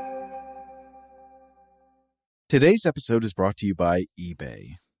 Today's episode is brought to you by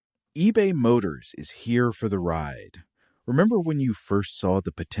eBay. eBay Motors is here for the ride. Remember when you first saw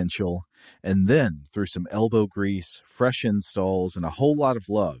the potential? And then, through some elbow grease, fresh installs, and a whole lot of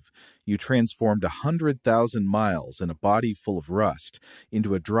love, you transformed 100,000 miles and a body full of rust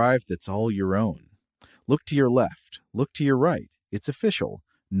into a drive that's all your own. Look to your left. Look to your right. It's official.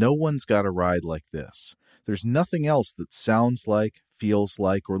 No one's got a ride like this. There's nothing else that sounds like, feels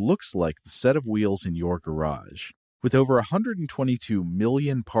like, or looks like the set of wheels in your garage. With over 122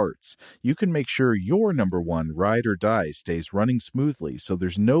 million parts, you can make sure your number one ride or die stays running smoothly, so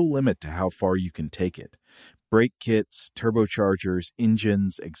there's no limit to how far you can take it. Brake kits, turbochargers,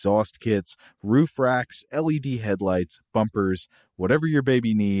 engines, exhaust kits, roof racks, LED headlights, bumpers, whatever your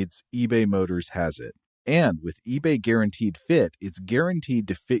baby needs, eBay Motors has it. And with eBay Guaranteed Fit, it's guaranteed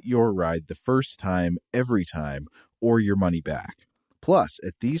to fit your ride the first time, every time, or your money back. Plus,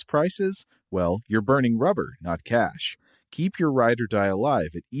 at these prices, well, you're burning rubber, not cash. Keep your ride or die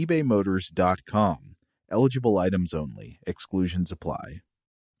alive at ebaymotors.com. Eligible items only. Exclusions apply.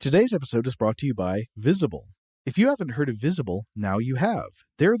 Today's episode is brought to you by Visible. If you haven't heard of Visible, now you have.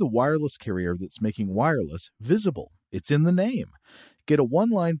 They're the wireless carrier that's making wireless visible. It's in the name. Get a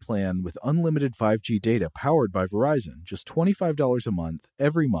one-line plan with unlimited 5G data powered by Verizon, just $25 a month,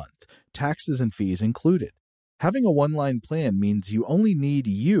 every month, taxes and fees included. Having a one-line plan means you only need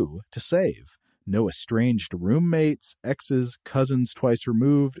you to save. No estranged roommates, exes, cousins twice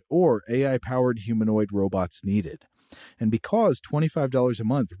removed, or AI-powered humanoid robots needed. And because $25 a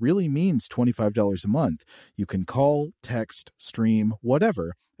month really means $25 a month, you can call, text, stream,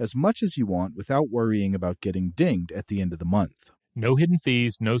 whatever, as much as you want without worrying about getting dinged at the end of the month. No hidden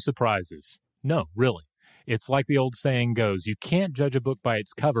fees, no surprises. No, really. It's like the old saying goes, you can't judge a book by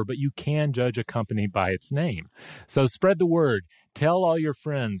its cover, but you can judge a company by its name. So spread the word. Tell all your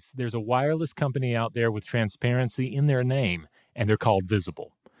friends there's a wireless company out there with transparency in their name, and they're called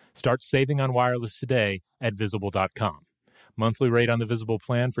Visible. Start saving on wireless today at Visible.com. Monthly rate on the Visible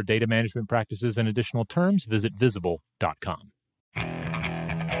plan for data management practices and additional terms, visit Visible.com.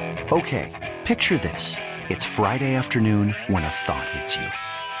 Okay, picture this. It's Friday afternoon when a thought hits you.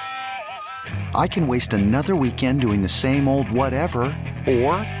 I can waste another weekend doing the same old whatever,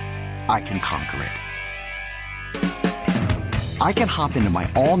 or I can conquer it. I can hop into my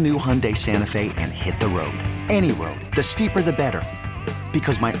all-new Hyundai Santa Fe and hit the road. Any road. The steeper, the better.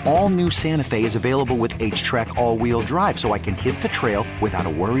 Because my all-new Santa Fe is available with H-Track all-wheel drive, so I can hit the trail without a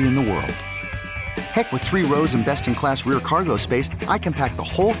worry in the world. Heck, with 3 rows and best-in-class rear cargo space, I can pack the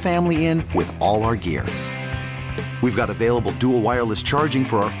whole family in with all our gear. We've got available dual wireless charging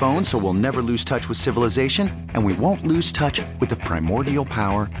for our phones, so we'll never lose touch with civilization, and we won't lose touch with the primordial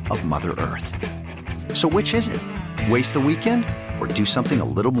power of Mother Earth. So which is it? Waste the weekend or do something a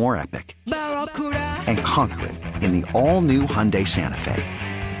little more epic? And conquer it in the all-new Hyundai Santa Fe.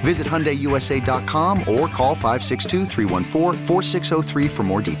 Visit HyundaiUSA.com or call 562-314-4603 for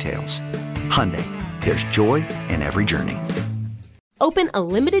more details. Hyundai, there's joy in every journey. Open a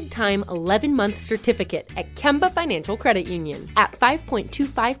limited-time 11-month certificate at Kemba Financial Credit Union. At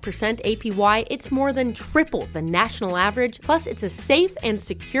 5.25% APY, it's more than triple the national average, plus it's a safe and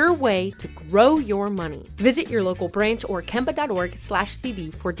secure way to grow your money. Visit your local branch or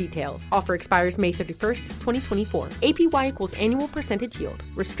kemba.org/cb for details. Offer expires May 31st, 2024. APY equals annual percentage yield.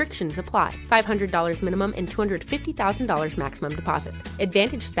 Restrictions apply. $500 minimum and $250,000 maximum deposit.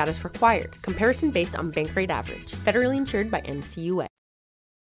 Advantage status required. Comparison based on bank rate average. Federally insured by NCUA.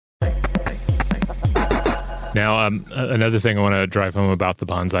 Now, another thing I want to drive home about the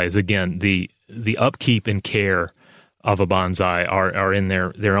bonsai is, again, the upkeep and care of a bonsai are in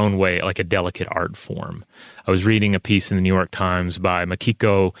their own way like a delicate art form. I was reading a piece in the New York Times by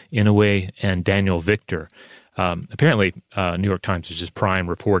Makiko Inoue and Daniel Victor. Apparently, New York Times is just prime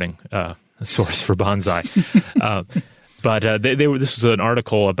reporting source for bonsai. But this was an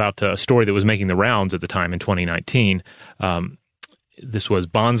article about a story that was making the rounds at the time in 2019. This was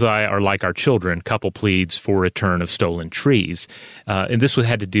Bonsai Are Like Our Children, Couple Pleads for Return of Stolen Trees. And this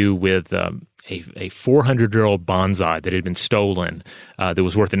had to do with a 400-year-old bonsai that had been stolen that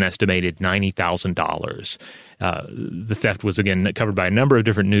was worth an estimated $90,000. The theft was, again, covered by a number of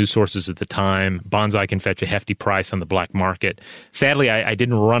different news sources at the time. Bonsai can fetch a hefty price on the black market. Sadly, I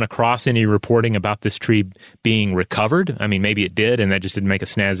didn't run across any reporting about this tree being recovered. I mean, maybe it did, and that just didn't make a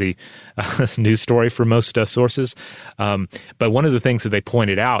snazzy news story for most sources. But one of the things that they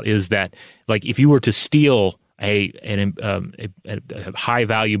pointed out is that, like, if you were to steal a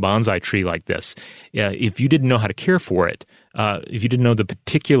high-value bonsai tree like this, if you didn't know how to care for it, if you didn't know the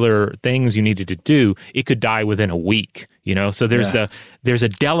particular things you needed to do, it could die within a week. So there's a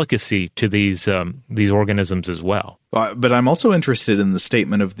delicacy to these organisms as well. But I'm also interested in the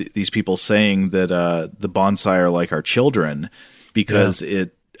statement of these people saying that the bonsai are like our children, because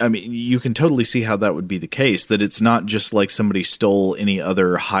you can totally see how that would be the case, that it's not just like somebody stole any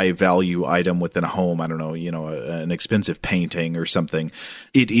other high value item within a home. I don't know, an expensive painting or something.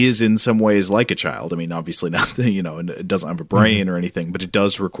 It is in some ways like a child. I mean, obviously not, it doesn't have a brain or anything, but it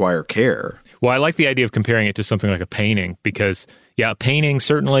does require care. Well, I like the idea of comparing it to something like a painting because, a painting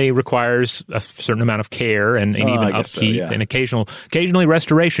certainly requires a certain amount of care and even upkeep and occasionally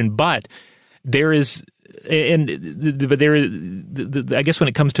restoration, but there is... But there is, I guess when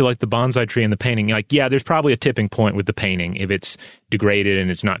it comes to like the bonsai tree and the painting, there's probably a tipping point with the painting if it's degraded and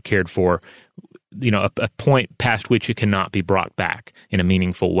it's not cared for, a point past which it cannot be brought back in a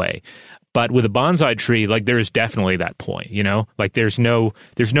meaningful way. But with a bonsai tree, there is definitely that point, there's no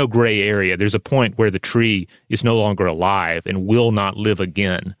gray area. There's a point where the tree is no longer alive and will not live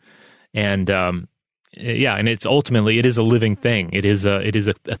again. And, and it's ultimately, it is a living thing. It is a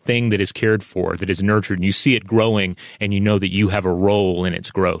thing that is cared for, that is nurtured. And you see it growing, and you know that you have a role in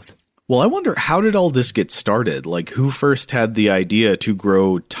its growth. Well, I wonder, how did all this get started? Who first had the idea to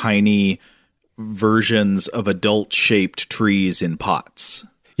grow tiny versions of adult-shaped trees in pots?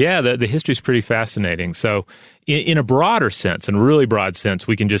 Yeah, the history is pretty fascinating. So in a broader sense, in a really broad sense,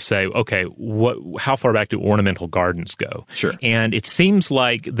 we can just say, okay, how far back do ornamental gardens go? Sure. And it seems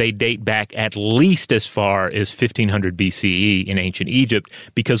like they date back at least as far as 1500 BCE in ancient Egypt,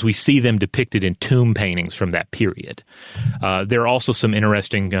 because we see them depicted in tomb paintings from that period. There are also some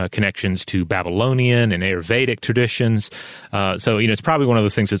interesting connections to Babylonian and Ayurvedic traditions. So it's probably one of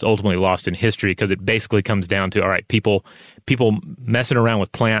those things that's ultimately lost in history, because it basically comes down to, all right, people messing around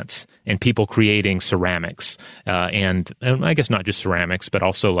with plants and people creating ceramics. And I guess not just ceramics, but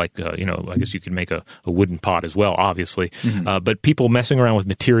also I guess you could make a wooden pot as well, obviously. Mm-hmm. But people messing around with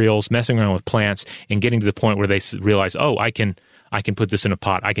materials, messing around with plants, and getting to the point where they realize, I can put this in a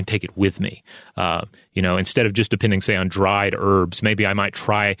pot. I can take it with me. Instead of just depending, say, on dried herbs, maybe I might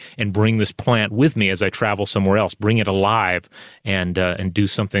try and bring this plant with me as I travel somewhere else, bring it alive and do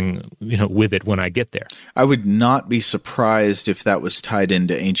something, with it when I get there. I would not be surprised if that was tied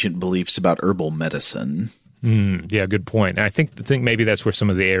into ancient beliefs about herbal medicine. Yeah, good point. And I think maybe that's where some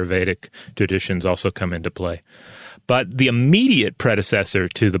of the Ayurvedic traditions also come into play. But the immediate predecessor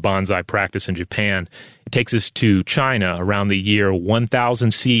to the bonsai practice in Japan takes us to China around the year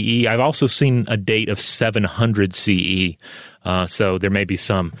 1000 CE. I've also seen a date of 700 CE. So there may be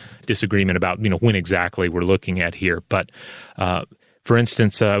some disagreement about, when exactly we're looking at here. But for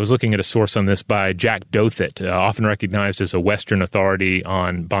instance, I was looking at a source on this by Jack Dothit, often recognized as a Western authority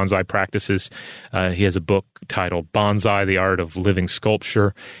on bonsai practices. He has a book titled Bonsai, the Art of Living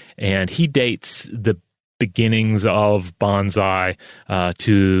Sculpture, and he dates the beginnings of bonsai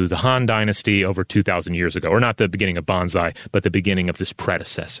to the Han Dynasty over 2,000 years ago, or not the beginning of bonsai, but the beginning of this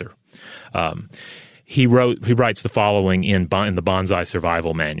predecessor. He writes the following in the Bonsai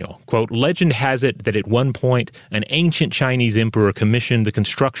Survival Manual. Quote, legend has it that at one point, an ancient Chinese emperor commissioned the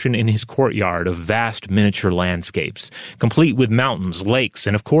construction in his courtyard of vast miniature landscapes, complete with mountains, lakes,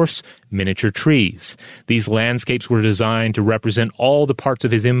 and of course, miniature trees. These landscapes were designed to represent all the parts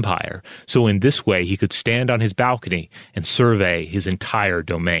of his empire, so in this way he could stand on his balcony and survey his entire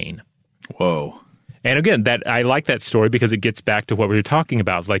domain. Whoa. And again, I like that story because it gets back to what we were talking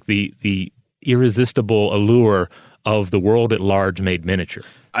about, like the irresistible allure of the world at large made miniature.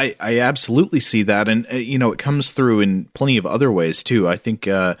 I absolutely see that. And, it comes through in plenty of other ways, too. I think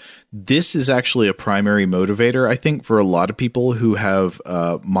this is actually a primary motivator, I think, for a lot of people who have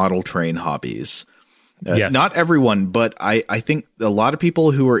model train hobbies. Yes. Not everyone, but I think a lot of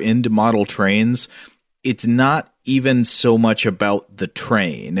people who are into model trains, it's not even so much about the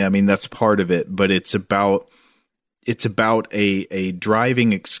train. I mean, that's part of it, but it's about a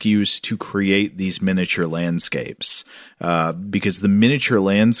driving excuse to create these miniature landscapes, because the miniature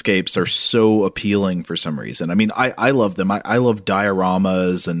landscapes are so appealing for some reason. I mean, I love them. I love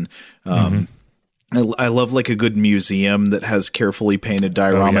dioramas, and I love like a good museum that has carefully painted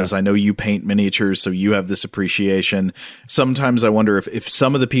dioramas. Oh, yeah. I know you paint miniatures, so you have this appreciation. Sometimes I wonder if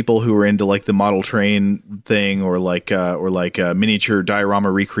some of the people who are into like the model train thing or miniature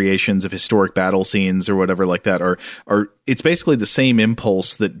diorama recreations of historic battle scenes or whatever like that are it's basically the same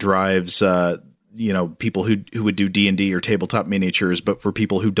impulse that drives people who would do D&D or tabletop miniatures, but for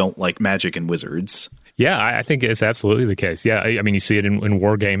people who don't like magic and wizards. Yeah, I think it's absolutely the case. Yeah, I mean, you see it in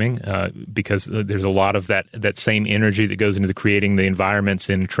wargaming because there's a lot of that same energy that goes into creating the environments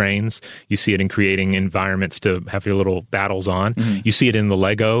in trains. You see it in creating environments to have your little battles on. Mm-hmm. You see it in the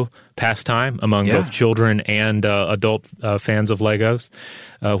Lego pastime among both children and adult fans of Legos,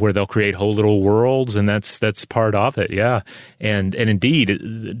 where they'll create whole little worlds, and that's part of it. Yeah, and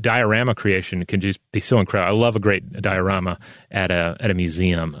indeed, diorama creation can just be so incredible. I love a great diorama at a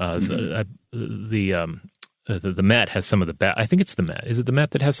museum. The Met has some of the best. I think it's the Met. Is it the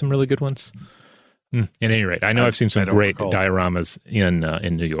Met that has some really good ones? At any rate, I know I've seen some great dioramas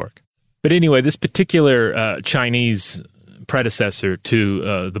in New York. But anyway, this particular Chinese predecessor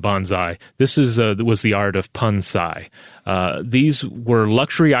to the bonsai, this was the art of Punsai. These were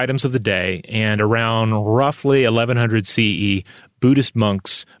luxury items of the day, and around roughly 1100 CE, Buddhist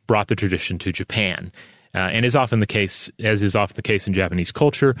monks brought the tradition to Japan. And as is often the case in Japanese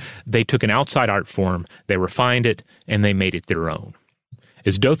culture, they took an outside art form, they refined it, and they made it their own.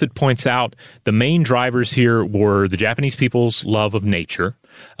 As Dothit points out, the main drivers here were the Japanese people's love of nature,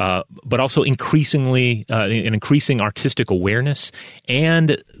 but also an increasing artistic awareness,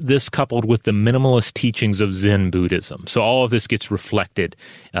 and this coupled with the minimalist teachings of Zen Buddhism. So all of this gets reflected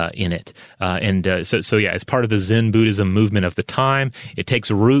in it. So as part of the Zen Buddhism movement of the time, it takes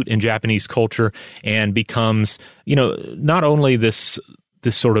root in Japanese culture and becomes, not only this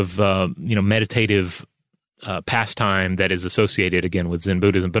sort of, meditative pastime that is associated again with Zen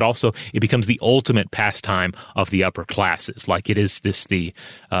Buddhism, but also it becomes the ultimate pastime of the upper classes. Like it is this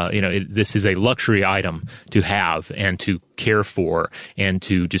this is a luxury item to have and to care for and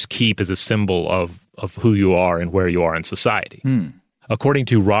to just keep as a symbol of who you are and where you are in society. According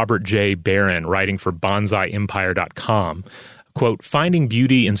to Robert J. Barron, writing for BonsaiEmpire.com, quote, finding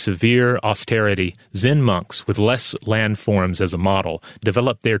beauty in severe austerity, Zen monks with less landforms as a model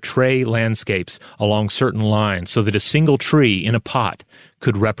developed their tray landscapes along certain lines so that a single tree in a pot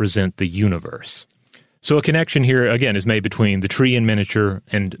could represent the universe. So a connection here, again, is made between the tree in miniature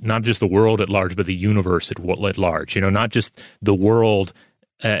and not just the world at large, but the universe at large. Not just the world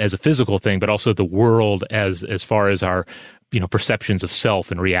as a physical thing, but also the world as far as our perceptions of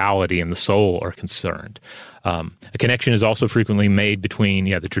self and reality and the soul are concerned. A connection is also frequently made between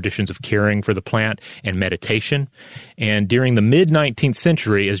the traditions of caring for the plant and meditation. And during the mid-19th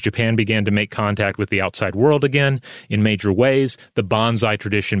century, as Japan began to make contact with the outside world again in major ways, the bonsai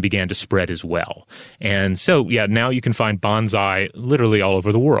tradition began to spread as well. And so, now you can find bonsai literally all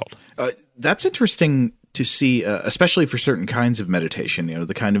over the world. That's interesting to see, especially for certain kinds of meditation,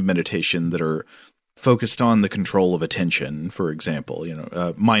 the kind of meditation that are focused on the control of attention, for example,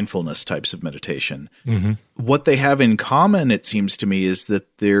 mindfulness types of meditation. Mm-hmm. What they have in common, it seems to me, is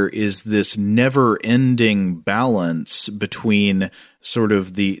that there is this never-ending balance between sort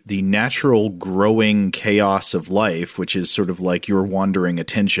of the natural growing chaos of life, which is sort of like your wandering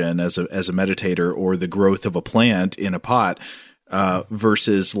attention as a meditator, or the growth of a plant in a pot,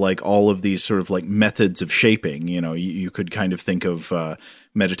 versus like all of these sort of like methods of shaping. You could kind of think of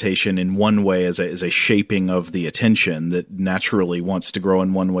meditation in one way as a shaping of the attention that naturally wants to grow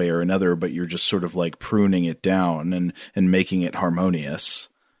in one way or another, but you're just sort of like pruning it down and making it harmonious.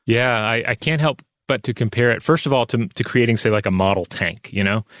 Yeah, I can't help but to compare it, first of all, to creating, say, like a model tank, you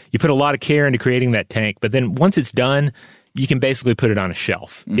know? You put a lot of care into creating that tank, but then once it's done, you can basically put it on a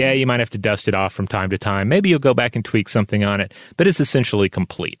shelf. Mm-hmm. Yeah, you might have to dust it off from time to time. Maybe you'll go back and tweak something on it, but it's essentially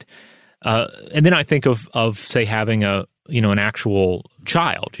complete. And then I think of say, having an actual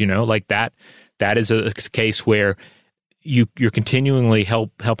child, like that is a case where you're continually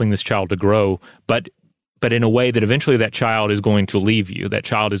helping this child to grow, but in a way that eventually that child is going to leave you. That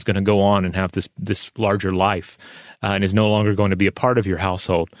child is going to go on and have this larger life and is no longer going to be a part of your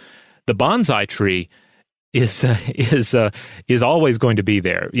household. The bonsai tree is always going to be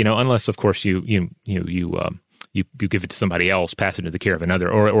there, unless of course you give it to somebody else, pass it into the care of another,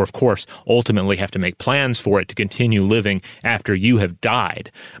 or of course ultimately have to make plans for it to continue living after you have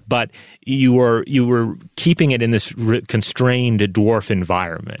died. But you were keeping it in this constrained dwarf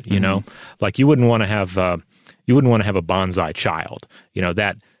environment, like you wouldn't want to have a bonsai child,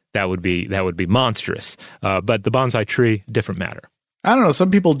 that would be monstrous. But the bonsai tree, different matter. I don't know. Some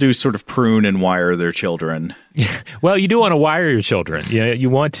people do sort of prune and wire their children. Well, you do want to wire your children. You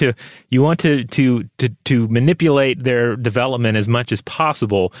want to manipulate their development as much as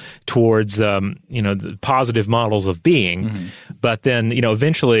possible towards the positive models of being. Mm-hmm. But then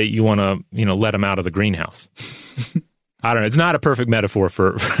eventually you want to let them out of the greenhouse. I don't know. It's not a perfect metaphor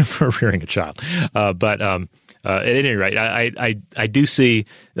for rearing a child, but at any rate, I do see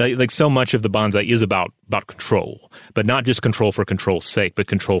like so much of the bonsai is about control, but not just control for control's sake, but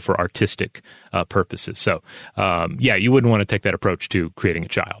control for artistic purposes. So, you wouldn't want to take that approach to creating a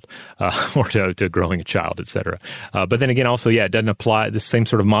child or to growing a child, et cetera. But then again, also, it doesn't apply. The same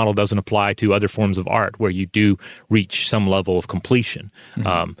sort of model doesn't apply to other forms of art where you do reach some level of completion.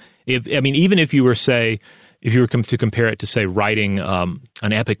 Mm-hmm. Even if you were to compare it to, say, writing an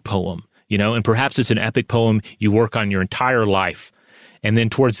epic poem, and perhaps it's an epic poem you work on your entire life, and then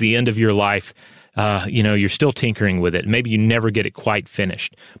towards the end of your life, you're still tinkering with it. Maybe you never get it quite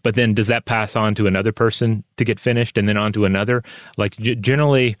finished, but then does that pass on to another person to get finished, and then on to another? Like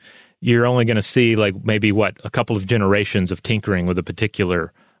generally, you're only going to see like maybe a couple of generations of tinkering with a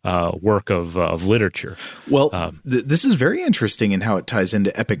particular work of literature. Well, this is very interesting in how it ties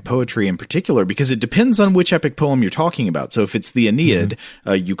into epic poetry in particular, because it depends on which epic poem you're talking about. So if it's the Aeneid,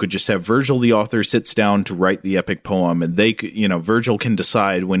 you could just have Virgil, the author, sits down to write the epic poem, and Virgil can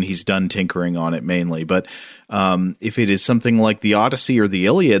decide when he's done tinkering on it mainly. But if it is something like the Odyssey or the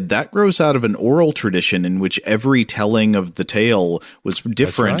Iliad, that grows out of an oral tradition in which every telling of the tale was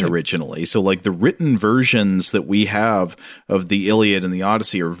different originally. So like the written versions that we have of the Iliad and the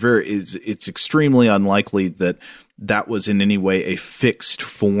Odyssey are it's extremely unlikely that was in any way a fixed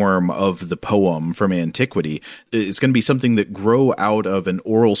form of the poem from antiquity. It's going to be something that grew out of an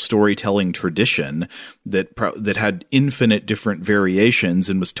oral storytelling tradition that had infinite different variations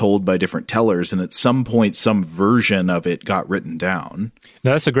and was told by different tellers. And at some point, some version of it got written down.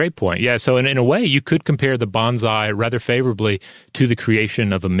 No, that's a great point. Yeah. So in a way, you could compare the bonsai rather favorably to the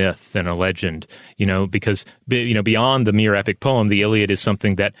creation of a myth and a legend, because, beyond the mere epic poem, the Iliad is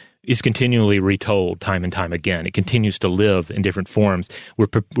something that is continually retold time and time again. It continues to live in different forms. We're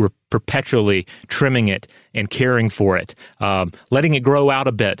perpetually trimming it and caring for it, letting it grow out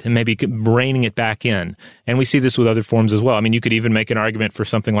a bit and maybe reining it back in. And we see this with other forms as well. I mean, you could even make an argument for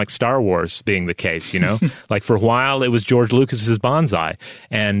something like Star Wars being the case, Like for a while, it was George Lucas's bonsai.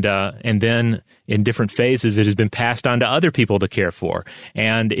 And then in different phases, it has been passed on to other people to care for.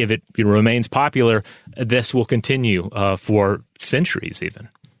 And if it remains popular, this will continue for centuries even.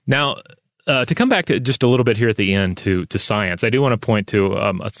 Now, to come back to just a little bit here at the end to science, I do want to point to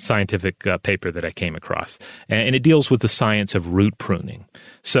a scientific paper that I came across, and it deals with the science of root pruning.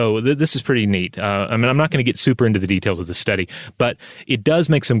 So this is pretty neat. I'm not going to get super into the details of the study, but it does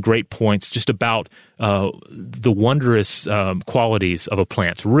make some great points just about the wondrous qualities of a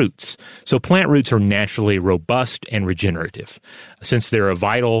plant's roots. So plant roots are naturally robust and regenerative. Since they're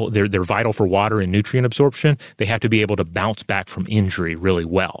vital for water and nutrient absorption, they have to be able to bounce back from injury really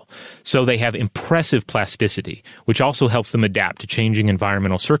well. So they have impressive plasticity, which also helps them adapt to changing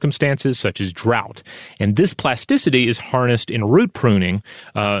environmental circumstances such as drought. And this plasticity is harnessed in root pruning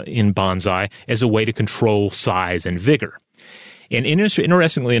in bonsai as a way to control size and vigor. And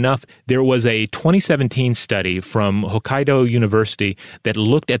interestingly enough, there was a 2017 study from Hokkaido University that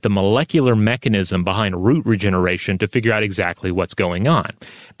looked at the molecular mechanism behind root regeneration to figure out exactly what's going on.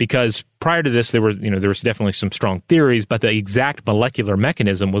 Because prior to this, there was definitely some strong theories, but the exact molecular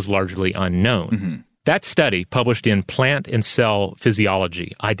mechanism was largely unknown. Mm-hmm. That study, published in Plant and Cell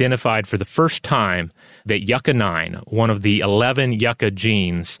Physiology, identified for the first time that yucca-9, one of the 11 yucca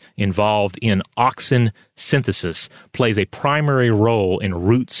genes involved in auxin synthesis, plays a primary role in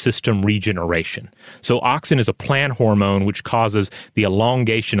root system regeneration. So auxin is a plant hormone which causes the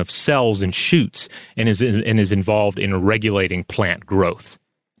elongation of cells and shoots and is involved in regulating plant growth.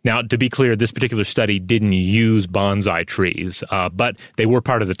 Now, to be clear, this particular study didn't use bonsai trees, but they were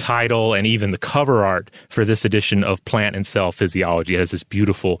part of the title and even the cover art for this edition of Plant and Cell Physiology. It has this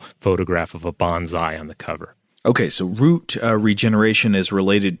beautiful photograph of a bonsai on the cover. Okay, so root regeneration is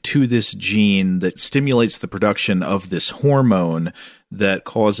related to this gene that stimulates the production of this hormone that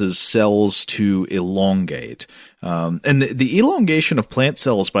causes cells to elongate. And the elongation of plant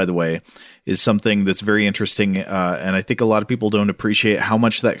cells, by the way, is something that's very interesting, and I think a lot of people don't appreciate how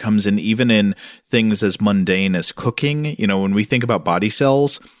much that comes in, even in things as mundane as cooking. You know, when we think about body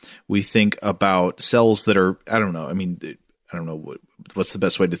cells, we think about cells that are, I don't know what's the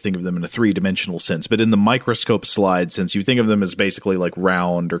best way to think of them in a three-dimensional sense, but in the microscope slide sense, you think of them as basically like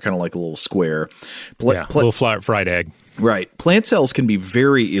round or kind of like a little square. A little fried egg. Right. Plant cells can be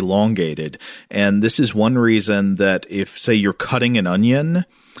very elongated, and this is one reason that if, say, you're cutting an onion,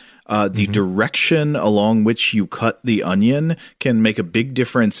 the direction along which you cut the onion can make a big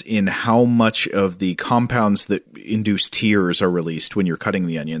difference in how much of the compounds that induce tears are released when you're cutting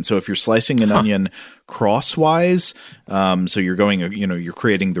the onion. So if you're slicing an onion crosswise, so you're going, you're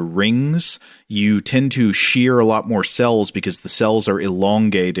creating the rings, you tend to shear a lot more cells because the cells are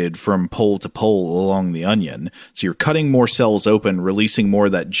elongated from pole to pole along the onion. So you're cutting more cells open, releasing more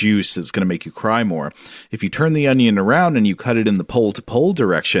of that juice that's going to make you cry more. If you turn the onion around and you cut it in the pole to pole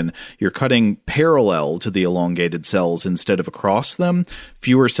direction, you're cutting parallel to the elongated cells instead of across them.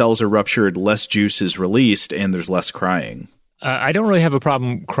 Fewer cells are ruptured, less juice is released, and there's less crying. I don't really have a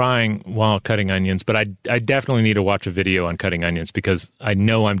problem crying while cutting onions, but I definitely need to watch a video on cutting onions because I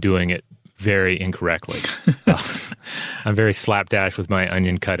know I'm doing it very incorrectly. I'm very slapdash with my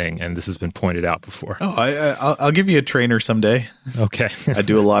onion cutting, and this has been pointed out before. Oh, I'll give you a trainer someday. Okay. I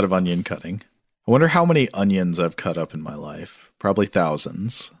do a lot of onion cutting. I wonder how many onions I've cut up in my life. Probably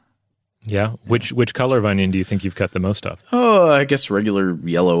thousands. Yeah? Which color of onion do you think you've cut the most of? Oh, I guess regular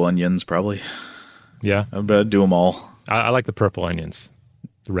yellow onions, probably. Yeah? I do them all. I like the purple onions,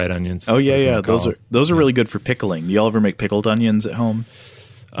 the red onions. Oh, yeah. Those are really good for pickling. Do y'all ever make pickled onions at home?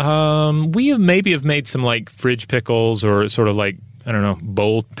 We have made some like fridge pickles or sort of like, I don't know,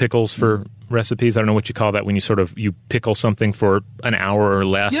 bowl pickles for recipes. I don't know what you call that when you pickle something for an hour or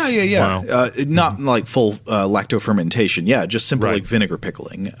less. Yeah. Wow. Not like full lacto-fermentation. Yeah, just simple like vinegar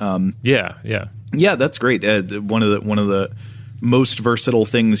pickling. Yeah, that's great. One of the most versatile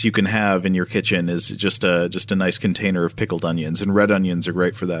things you can have in your kitchen is just a nice container of pickled onions, and red onions are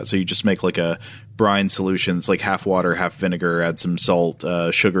great for that. So you just make like a brine solution. It's like half water, half vinegar, add some salt,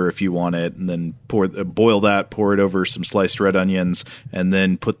 sugar if you want it, and then boil that, pour it over some sliced red onions, and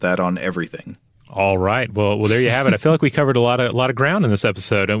then put that on everything. All right. Well, there you have it. I feel like we covered a lot of ground in this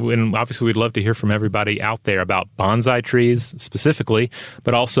episode, and obviously we'd love to hear from everybody out there about bonsai trees specifically,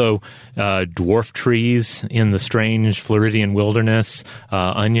 but also dwarf trees in the strange Floridian wilderness,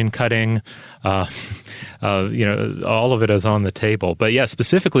 onion cutting. All of it is on the table. But yeah,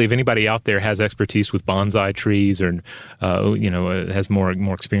 specifically, if anybody out there has expertise with bonsai trees or has more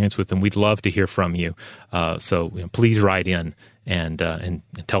experience with them, we'd love to hear from you. So please write in and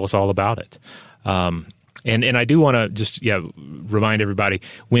tell us all about it. And I do want to just remind everybody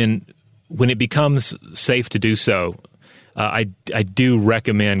when it becomes safe to do so, I do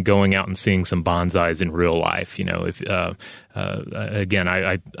recommend going out and seeing some bonsais in real life. I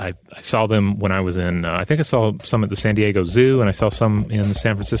saw them when I was in. I think I saw some at the San Diego Zoo, and I saw some in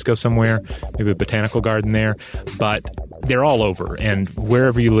San Francisco somewhere, maybe a botanical garden there. But they're all over, and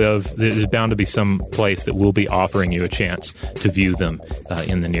wherever you live, there's bound to be some place that will be offering you a chance to view them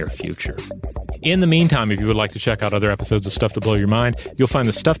in the near future. In the meantime, if you would like to check out other episodes of Stuff to Blow Your Mind, you'll find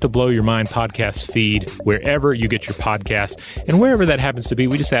the Stuff to Blow Your Mind podcast feed wherever you get your podcasts. And wherever that happens to be,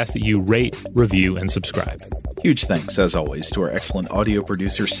 we just ask that you rate, review, and subscribe. Huge thanks, as always, to our excellent audio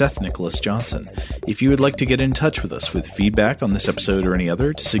producer, Seth Nicholas Johnson. If you would like to get in touch with us with feedback on this episode or any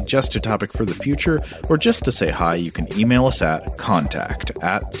other, to suggest a topic for the future, or just to say hi, you can email us at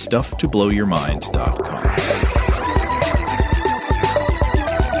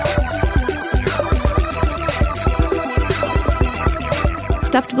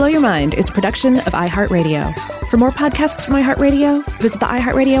Stuff to Blow Your Mind is a production of iHeartRadio. For more podcasts from iHeartRadio, visit the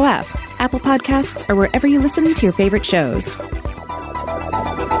iHeartRadio app, Apple Podcasts, or wherever you listen to your favorite shows.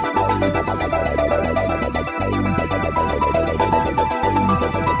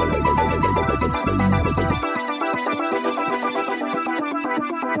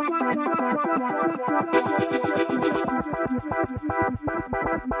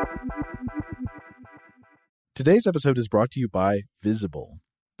 Today's episode is brought to you by Visible.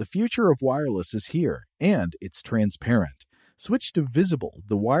 The future of wireless is here, and it's transparent. Switch to Visible,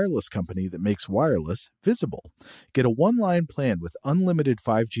 the wireless company that makes wireless visible. Get a one-line plan with unlimited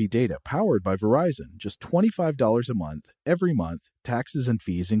 5G data powered by Verizon, just $25 a month, every month, taxes and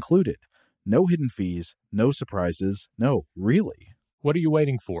fees included. No hidden fees, no surprises, no, really. What are you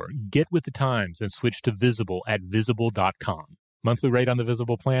waiting for? Get with the times and switch to Visible at Visible.com. Monthly rate on the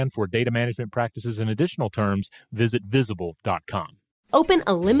Visible plan for data management practices and additional terms, visit Visible.com. Open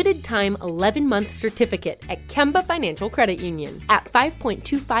a limited-time 11-month certificate at Kemba Financial Credit Union. At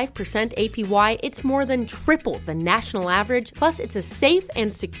 5.25% APY, it's more than triple the national average, plus it's a safe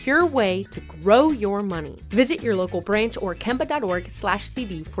and secure way to grow your money. Visit your local branch or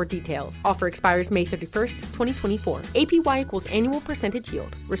kemba.org/cb for details. Offer expires May 31st, 2024. APY equals annual percentage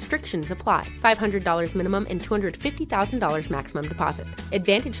yield. Restrictions apply. $500 minimum and $250,000 maximum deposit.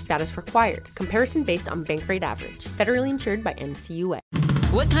 Advantage status required. Comparison based on bank rate average. Federally insured by NCUA.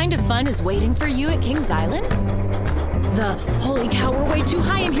 What kind of fun is waiting for you at Kings Island? The holy cow, we're way too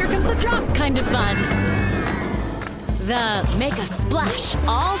high and here comes the drop kind of fun. The make a splash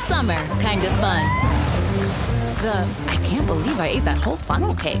all summer kind of fun. The I can't believe I ate that whole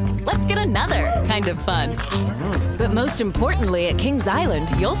funnel cake. Let's get another kind of fun. But most importantly, at Kings Island,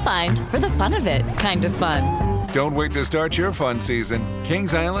 you'll find for the fun of it kind of fun. Don't wait to start your fun season.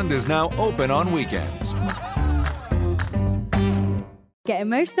 Kings Island is now open on weekends. Get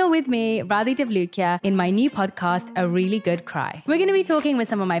emotional with me, Radhi Devlukia, in my new podcast, A Really Good Cry. We're going to be talking with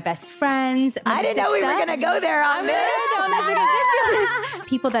some of my best friends. I didn't know we were going to go there on this.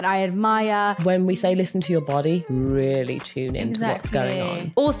 People that I admire. When we say listen to your body, really tune into what's going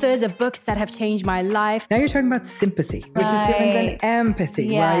on. Authors of books that have changed my life. Now you're talking about sympathy, which is different than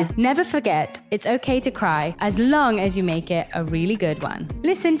empathy, right? Never forget, it's okay to cry as long as you make it a really good one.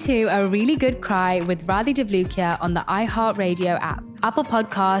 Listen to A Really Good Cry with Radhi Devlukia on the iHeartRadio app, Apple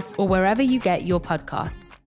Podcasts, or wherever you get your podcasts.